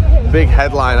the big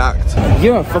headline act.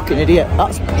 You're a fucking idiot.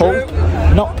 That's Pulp,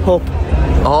 not Pup.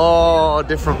 Oh,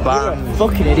 different band. You're a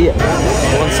fucking idiot.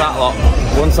 Once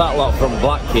that lot from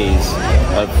Black Keys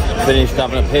have finished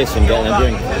having a piss and getting a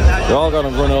drink, they're all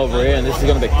going to run over here and this is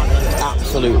going to be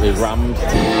absolutely rammed.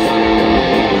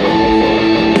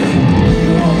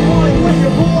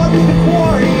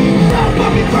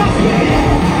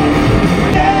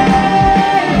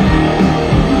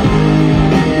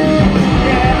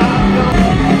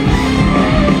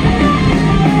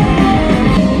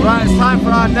 Right, it's time for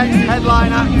our next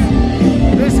headline act.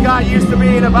 This guy used to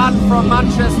be in a band from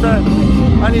Manchester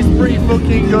and he's pretty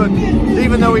fucking good.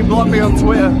 Even though he blocked me on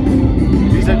Twitter,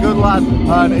 he's a good lad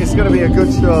and it's going to be a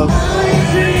good show.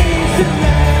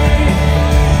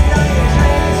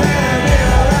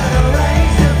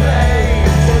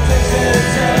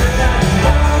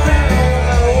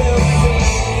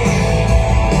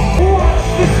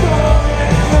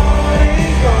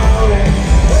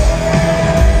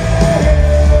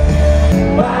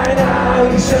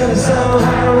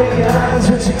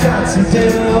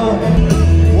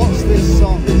 What's this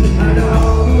song?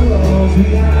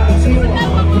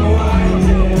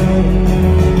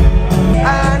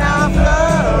 And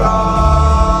after all,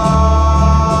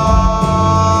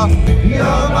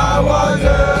 you're my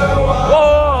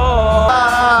wonderwall.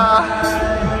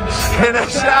 In a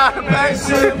champagne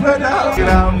supernova, get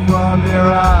out from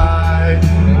your eyes.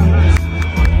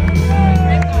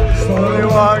 Slowly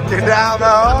walking down the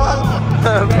hall,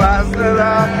 past the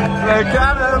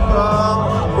cannonball.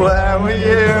 Where were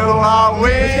you while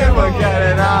we were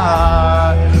getting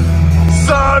high?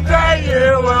 Someday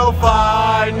you will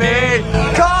find me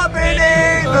caught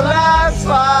beneath the last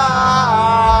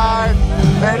line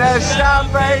in a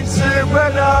champagne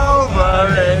supernova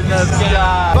in the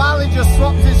sky. Finally just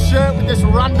swapped his shirt with this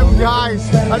random guy and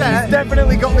he's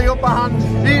definitely got the upper hand.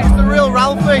 He's the real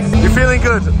Ralphie. You feeling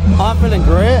good? I'm feeling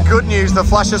great. Good news, the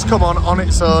flash has come on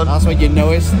its own. That's when you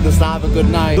know it's the start of a good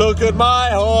night. Look at my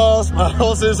horse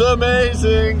is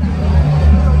amazing.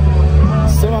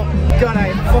 So, God,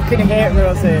 I fucking hate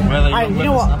rosé. Really? You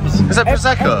know what? Is that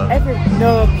Prosecco?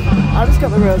 No, I just got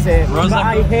the rosé. But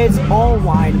I hate all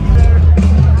wine.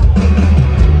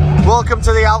 Welcome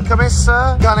to the Alchemist,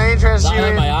 sir. Can I interest you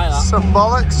in some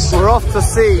bollocks? We're off to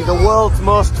see the world's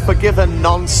most forgiven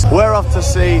nonce. We're off to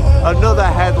see another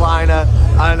headliner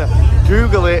and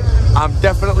Google it. I'm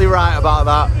definitely right about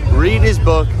that. Read his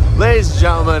book. Ladies and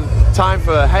gentlemen, time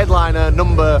for headliner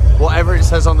number whatever it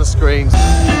says on the screen.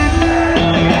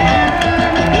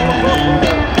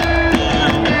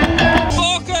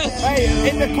 Focus! Hey,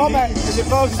 in the comments, is it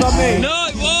focused on me? No,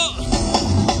 it won't!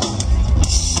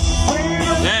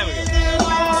 There we go.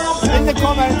 In the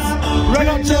comments, Red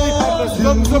Hot Chili Peppers,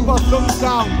 thumbs up or thumbs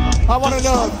down? I want to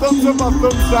know, thumbs up or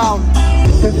thumbs down?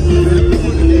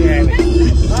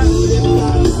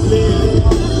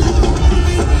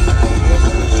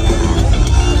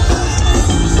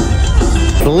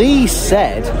 Flea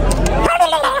said.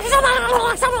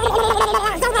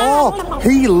 Oh,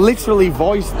 he literally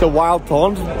voiced the Wild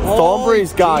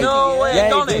Thornberrys guy. No way, yeah,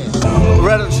 Donny.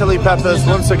 Red Hot Chili Peppers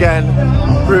once again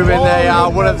proving they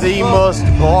are one of the most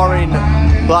boring,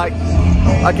 like,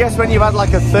 I guess when you've had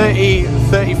like a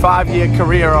 35 year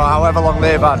career or however long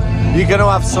they've had, you're going to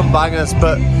have some bangers,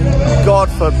 but God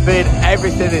forbid,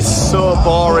 everything is so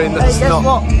boring that Hey, it's guess not.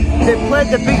 what? They played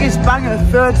the biggest banger,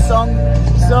 third song,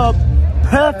 so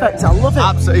perfect, I love it.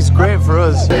 Absolutely, it's great for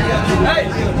us.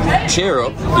 Cheer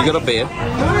up, you got a beer.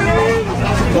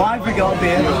 Why have we got a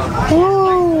beer?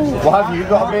 Woo! Why have you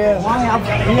got a beer? Why have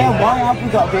we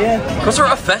got a beer? Because we're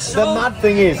at a festival. The mad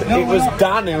thing is, it was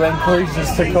Dan who encouraged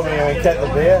us to come here and get the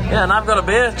beer. Yeah, and I've got a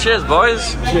beer. Cheers,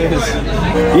 boys. Cheers.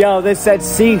 Yo, they said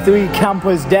C3 Camp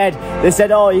was dead. They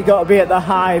said, oh, you got to be at the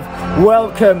Hive.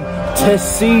 Welcome to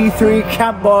C3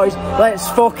 Camp, boys. Let's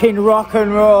fucking rock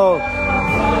and roll.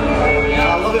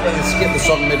 I love it when they skip the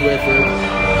song midway through.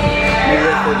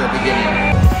 Midway through the beginning.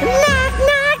 Knock,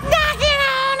 knock, knocking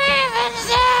on heaven's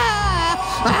door.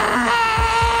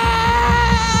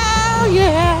 Oh,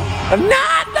 yeah.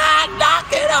 Knock, knock,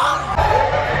 knocking on.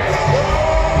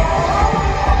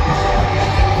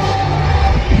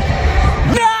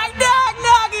 Knock, knock,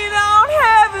 knocking on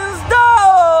heaven's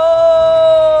door.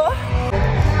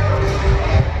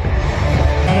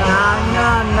 Knock,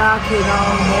 knock, knocking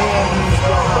on heaven's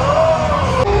door.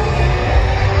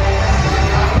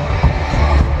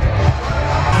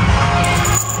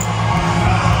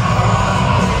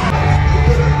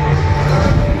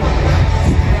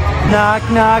 Knock,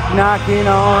 knock, knocking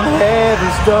on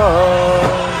heaven's door.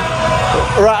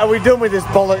 Right, are we done with this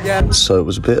bollocks? Yeah. So it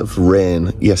was a bit of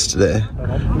rain yesterday,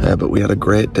 but we had a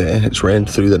great day. It's rained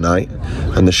through the night,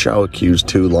 and the shower queue's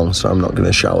too long, so I'm not going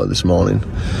to shower this morning.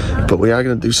 But we are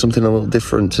going to do something a little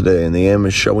different today, and the aim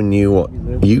is showing you what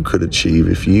you could achieve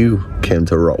if you came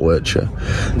to Werchter.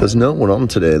 There's no one on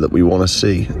today that we want to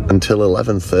see until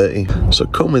 11:30, so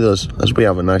come with us as we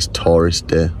have a nice tourist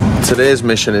day. Today's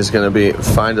mission is going to be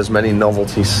find as many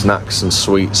novelty snacks and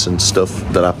sweets and stuff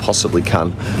that I possibly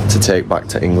can to take back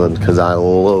to England, because I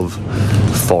love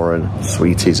foreign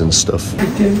sweeties and stuff.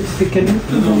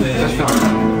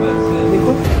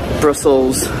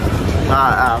 Brussels,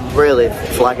 I'm really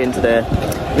flagging today.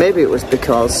 Maybe it was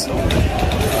because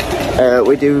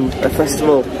we do a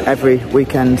festival every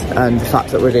weekend, and the fact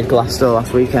that we did Glasgow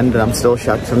last weekend and I'm still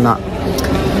shagged from that.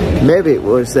 Maybe it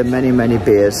was the many, many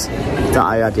beers that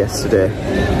I had yesterday.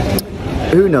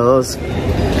 Who knows?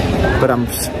 But I'm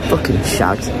fucking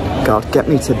shagged. God, get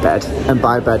me to bed. And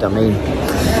by bed, I mean,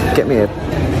 get me a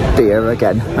beer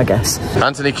again, I guess.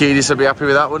 Anthony Kiedis would be happy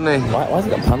with that, wouldn't he? Why has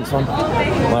he got pants on?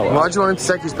 Why do you want him to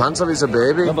take his pants off? He's a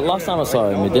baby. No, but last time I saw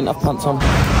him, he didn't have pants on.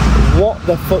 What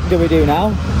the fuck do we do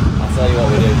now? I'll tell you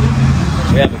what we do.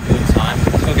 We have a good time.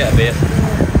 Let's go get a beer.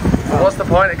 What's the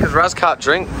point? Because Raz can't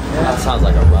drink. That sounds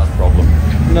like a Raz problem.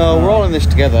 No, we're all in this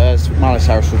together, as Miley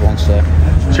Cyrus would once say.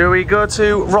 Shall we go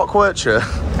to Werchter?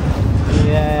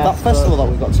 Yeah. That festival that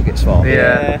we've got tickets for.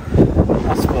 Yeah.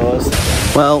 I suppose.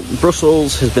 Well,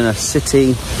 Brussels has been a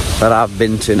city that I've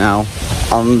been to now.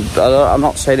 I'm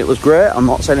not saying it was great, I'm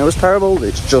not saying it was terrible,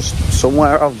 it's just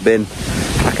somewhere I've been.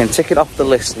 I can tick it off the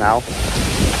list now.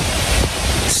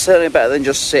 It's certainly better than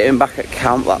just sitting back at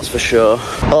camp, that's for sure.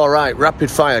 Alright,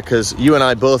 rapid fire, because you and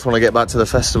I both want to get back to the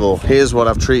festival. Here's what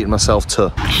I've treated myself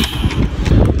to.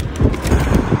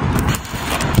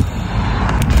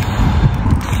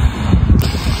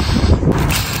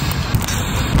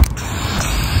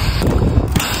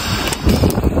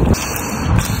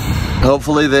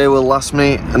 Hopefully they will last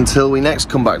me until we next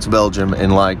come back to Belgium in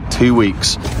like 2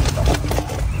 weeks.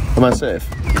 Am I safe?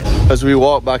 As we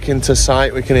walk back into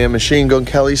sight, we can hear Machine Gun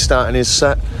Kelly starting his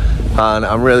set, and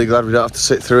I'm really glad we don't have to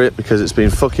sit through it, because it's been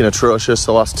fucking atrocious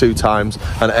the last 2 times,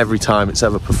 and every time it's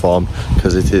ever performed,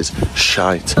 because it is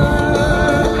shite.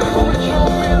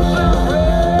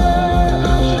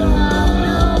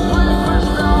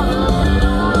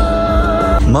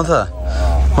 Mother.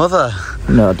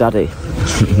 No, Daddy.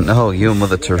 No, you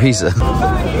Mother Teresa.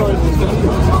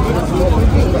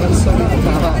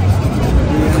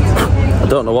 I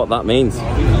don't know what that means.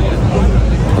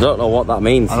 I don't know what that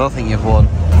means. I don't think you've won.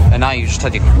 And now you just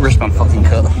had your wristband fucking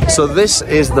cut. So this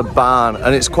is the barn,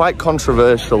 and it's quite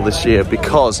controversial this year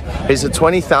because it's a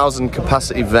 20,000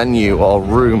 capacity venue or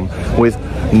room with,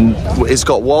 it's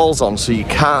got walls on, so you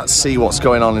can't see what's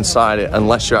going on inside it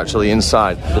unless you're actually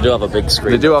inside. They do have a big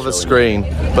screen. They do have a screen,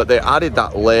 but they added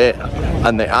that late,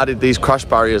 and they added these crash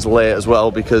barriers late as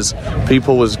well because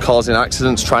people was causing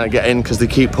accidents trying to get in because they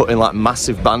keep putting like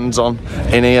massive bands on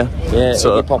in here. Yeah,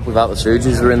 so Iggy Pop Without the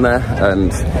Stooges were in there,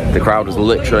 and the crowd was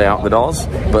literally out the doors,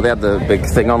 but they had the big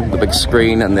thing on, the big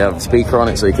screen, and they have a speaker on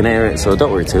it so you can hear it, so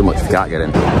don't worry too much if you can't get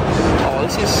in. Oh,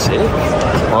 this is sick.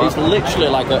 What? It's literally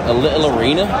like a little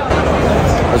arena.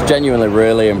 It's genuinely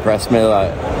really impressed me.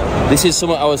 Like, this is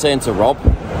something I was saying to Rob.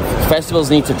 Festivals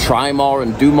need to try more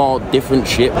and do more different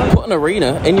shit. Put an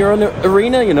arena in your own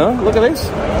arena, you know? Look at this.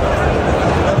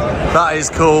 that is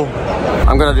cool.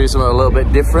 I'm gonna do something a little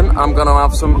bit different. I'm gonna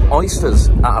have some oysters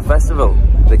at a festival,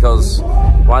 because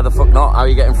why the fuck not? How are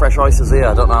you getting fresh oysters here?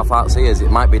 I don't know how far it is.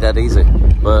 It might be dead easy.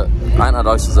 but I ain't had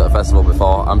oysters at a festival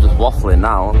before. I'm just waffling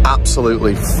now.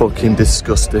 Absolutely fucking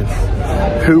disgusting.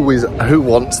 Who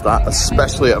wants that,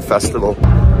 especially at a festival?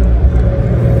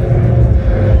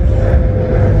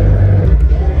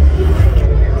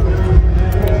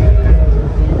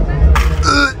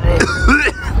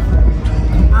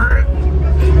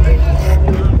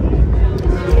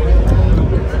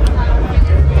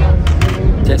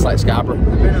 Tastes like Scarborough.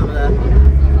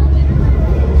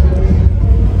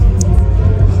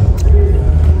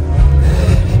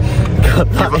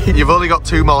 You've only got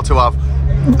 2 more to have.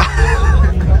 I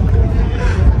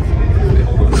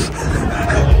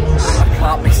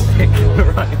can't be sick.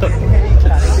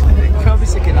 Can't be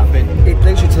sick in that bin. It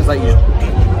literally tastes like you.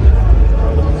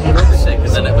 You'll be sick, and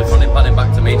then it'll be funny panning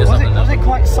back to me just having Was them. it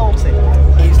quite salty?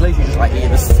 It's literally just like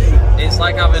eating the sea. It's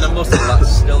like having a mustard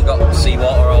that's still got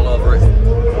seawater all over it.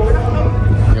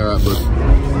 You're right, bud.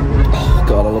 Oh,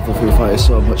 God, I love the Foo Fighters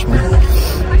so much, man.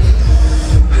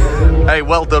 Hey,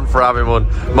 well done for having one.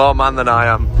 More man than I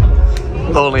am.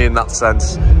 Only in that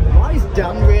sense. Why is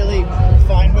Dan really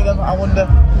fine with them, I wonder?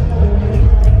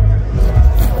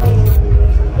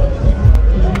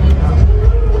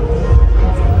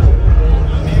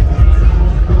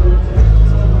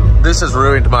 This has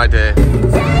ruined my day.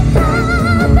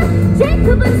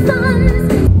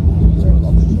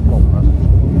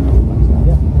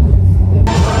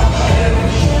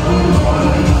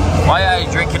 Why are you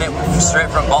drinking it straight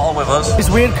from bottle with us? It's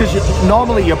weird because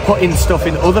normally you're putting stuff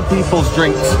in other people's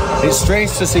drinks. It's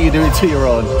strange to see you do it to your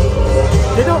own.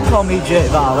 They don't call me Jake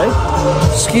Varley.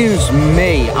 Excuse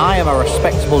me, I am a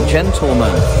respectable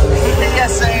gentleman.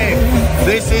 Yes,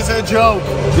 this is a joke.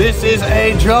 This is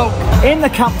a joke. In the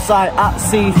campsite at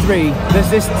C3, there's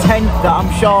this tent that I'm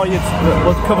sure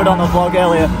was covered on the vlog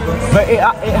earlier, but it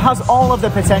has all of the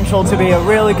potential to be a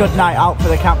really good night out for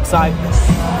the campsite.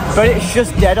 But it's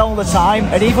just dead all the time,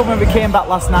 and even when we came back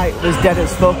last night, it was dead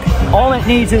as fuck. All it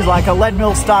needs is like a lead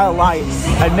mill style light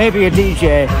and maybe a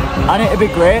DJ, and it'd be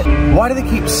great. Why do they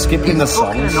keep skipping the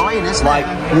songs? Annoying, isn't like,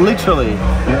 literally,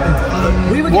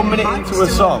 we were 1 minute into a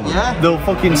song, they'll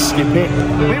fucking skip it.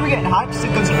 We were getting hyped to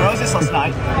Guns N' Roses last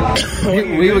night.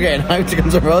 we were getting hyped to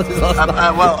Guns N' Roses last night.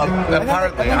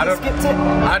 Apparently, I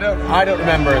don't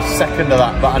remember a second of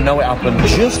that, but I know it happened.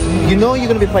 Just, you know you're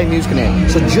going to be playing music in it,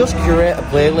 so just curate a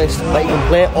playlist that you can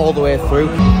play it all the way through.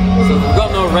 So we've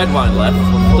got no red wine left.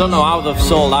 Don't know how they've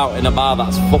sold out in a bar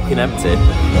that's fucking empty.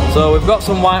 So we've got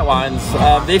some white wines.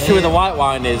 The issue with the white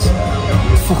wine is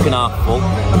it's fucking half full.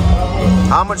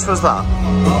 How much was that?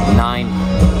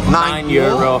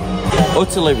 €9.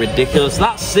 Utterly ridiculous.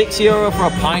 That's €6 for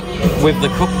a pint with the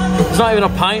cup. It's not even a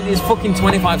pint, it's fucking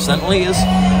 25 centilitres.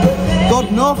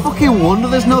 God, no fucking wonder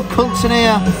there's no cunts in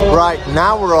here. Right,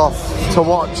 now we're off to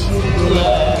watch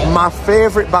my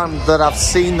favourite band that I've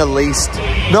seen the least.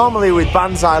 Normally with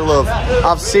bands I love,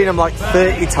 I've seen them like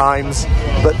 30 times,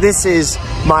 but this is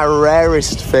my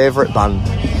rarest favourite band.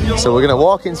 So we're going to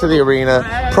walk into the arena,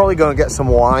 probably going to get some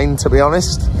wine, to be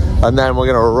honest, and then we're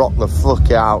going to rock the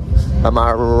fuck out. Am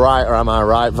I right or am I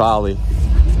right, Varley?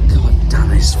 God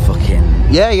damn, it's fucking...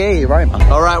 Yeah, you're right, man.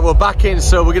 Alright, we're back in,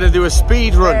 so we're going to do a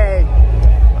speed run. Hey.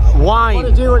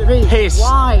 Wine, piss,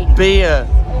 wine, beer,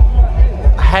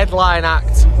 headline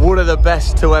act, one of the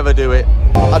best to ever do it.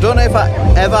 I don't know if I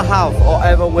ever have or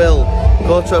ever will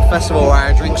go to a festival where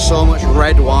I drink so much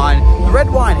red wine. The red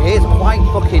wine here is quite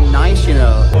fucking nice, you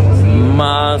know.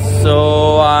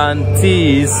 Maso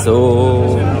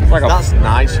antiso. That's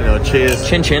nice, you know. Cheers.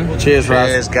 Chin chin. Cheers,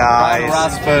 Raz. Guys.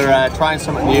 Raz for trying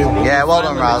something new. Yeah, well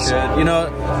done, Raz. You know,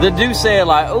 they do say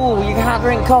like, oh, you can't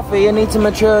drink coffee, you need to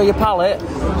mature your palate.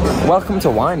 Welcome to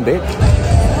wine, bitch.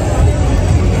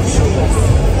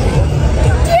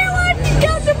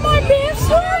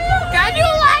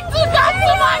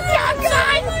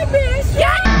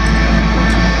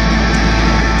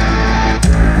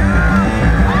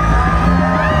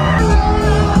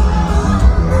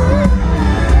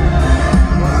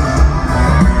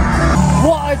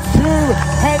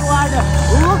 Headliner,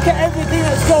 look at everything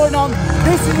that's going on.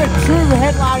 This is a true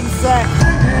headline set.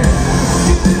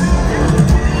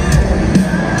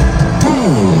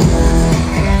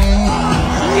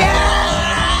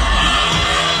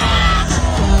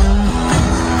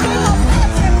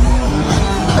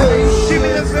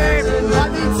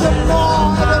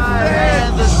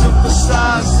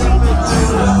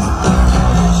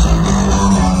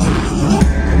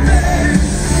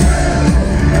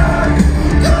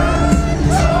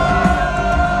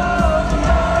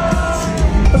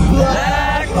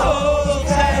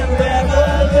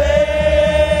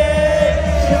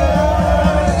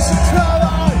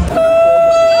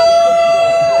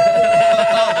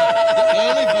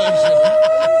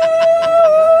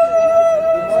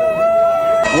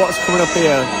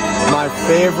 here my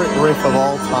favourite riff of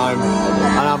all time,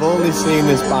 and I've only seen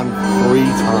this band 3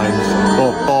 times,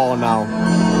 or 4 now.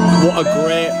 What a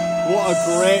great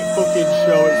fucking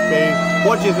show it's been.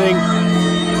 What do you think?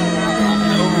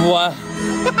 What?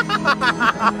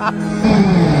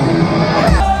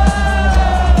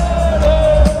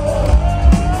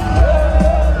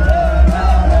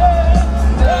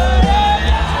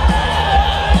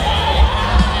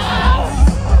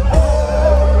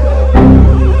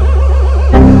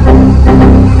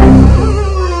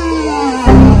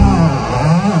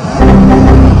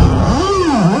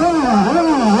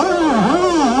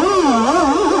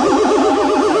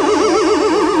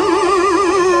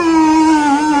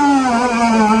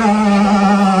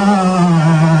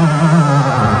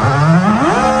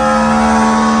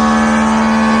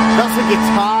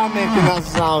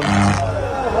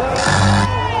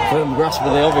 Grasp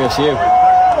of the obvious, you.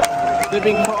 They've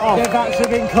been cut off. They've actually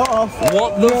been cut off.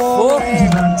 What the fuck?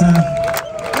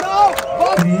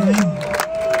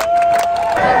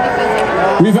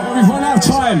 We've run out of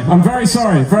time. I'm very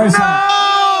sorry. Very sorry.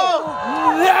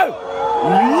 No!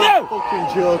 Fucking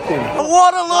joking.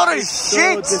 What a load of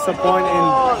shit! So disappointing.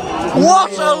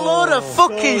 What a load of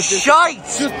fucking shite!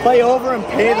 Just play over and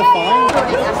pay the fine.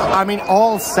 I mean,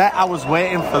 all set, I was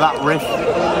waiting for that riff.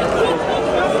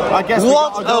 I guess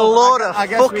what a load of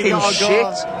fucking shit!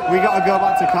 We gotta go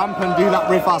back to camp and do that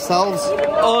riff ourselves.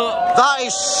 That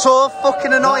is so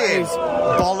fucking annoying.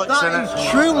 Bollocks, That is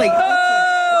truly.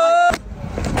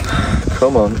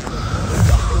 Come on.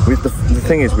 The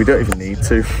thing is, we don't even need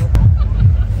to.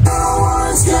 No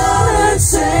one's gonna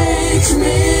take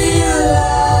me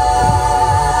alive.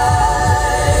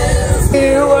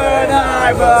 You and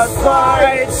I must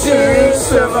fight to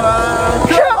survive.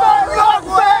 Come on,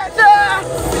 Werchter!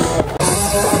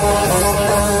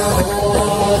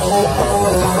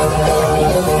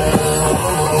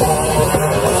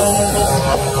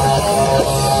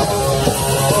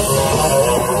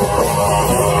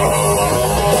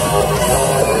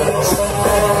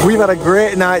 We've had a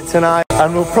great night tonight,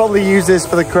 and we'll probably use this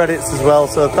for the credits as well,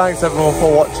 so thanks everyone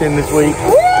for watching this week.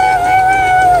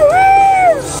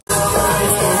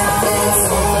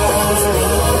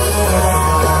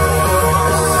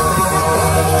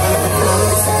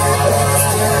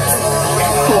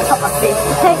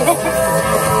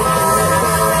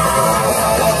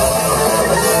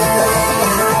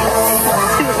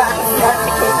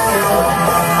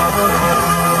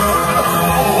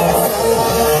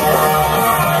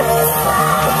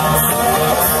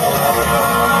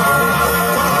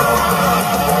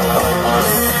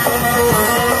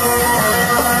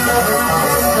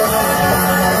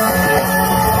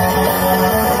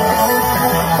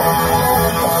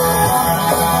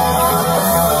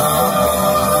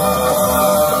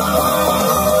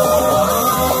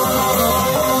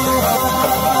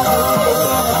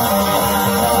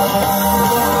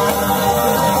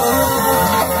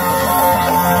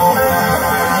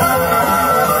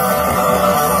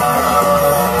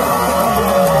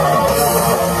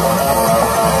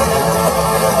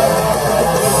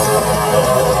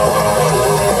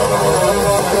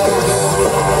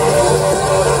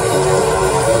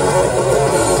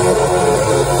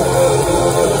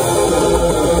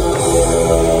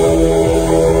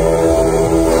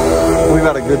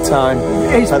 Good time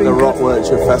at the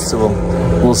Werchter Festival.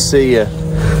 We'll see you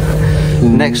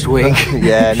next week.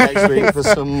 Yeah, next week for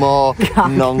some more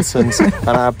nonsense. And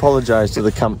I apologise to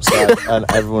the campsite and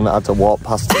everyone that had to walk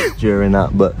past us during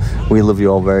that, but we love you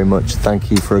all very much.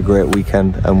 Thank you for a great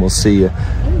weekend, and we'll see you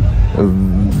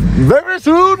very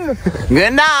soon.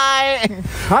 Good night.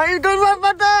 How you doing,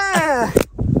 my brother?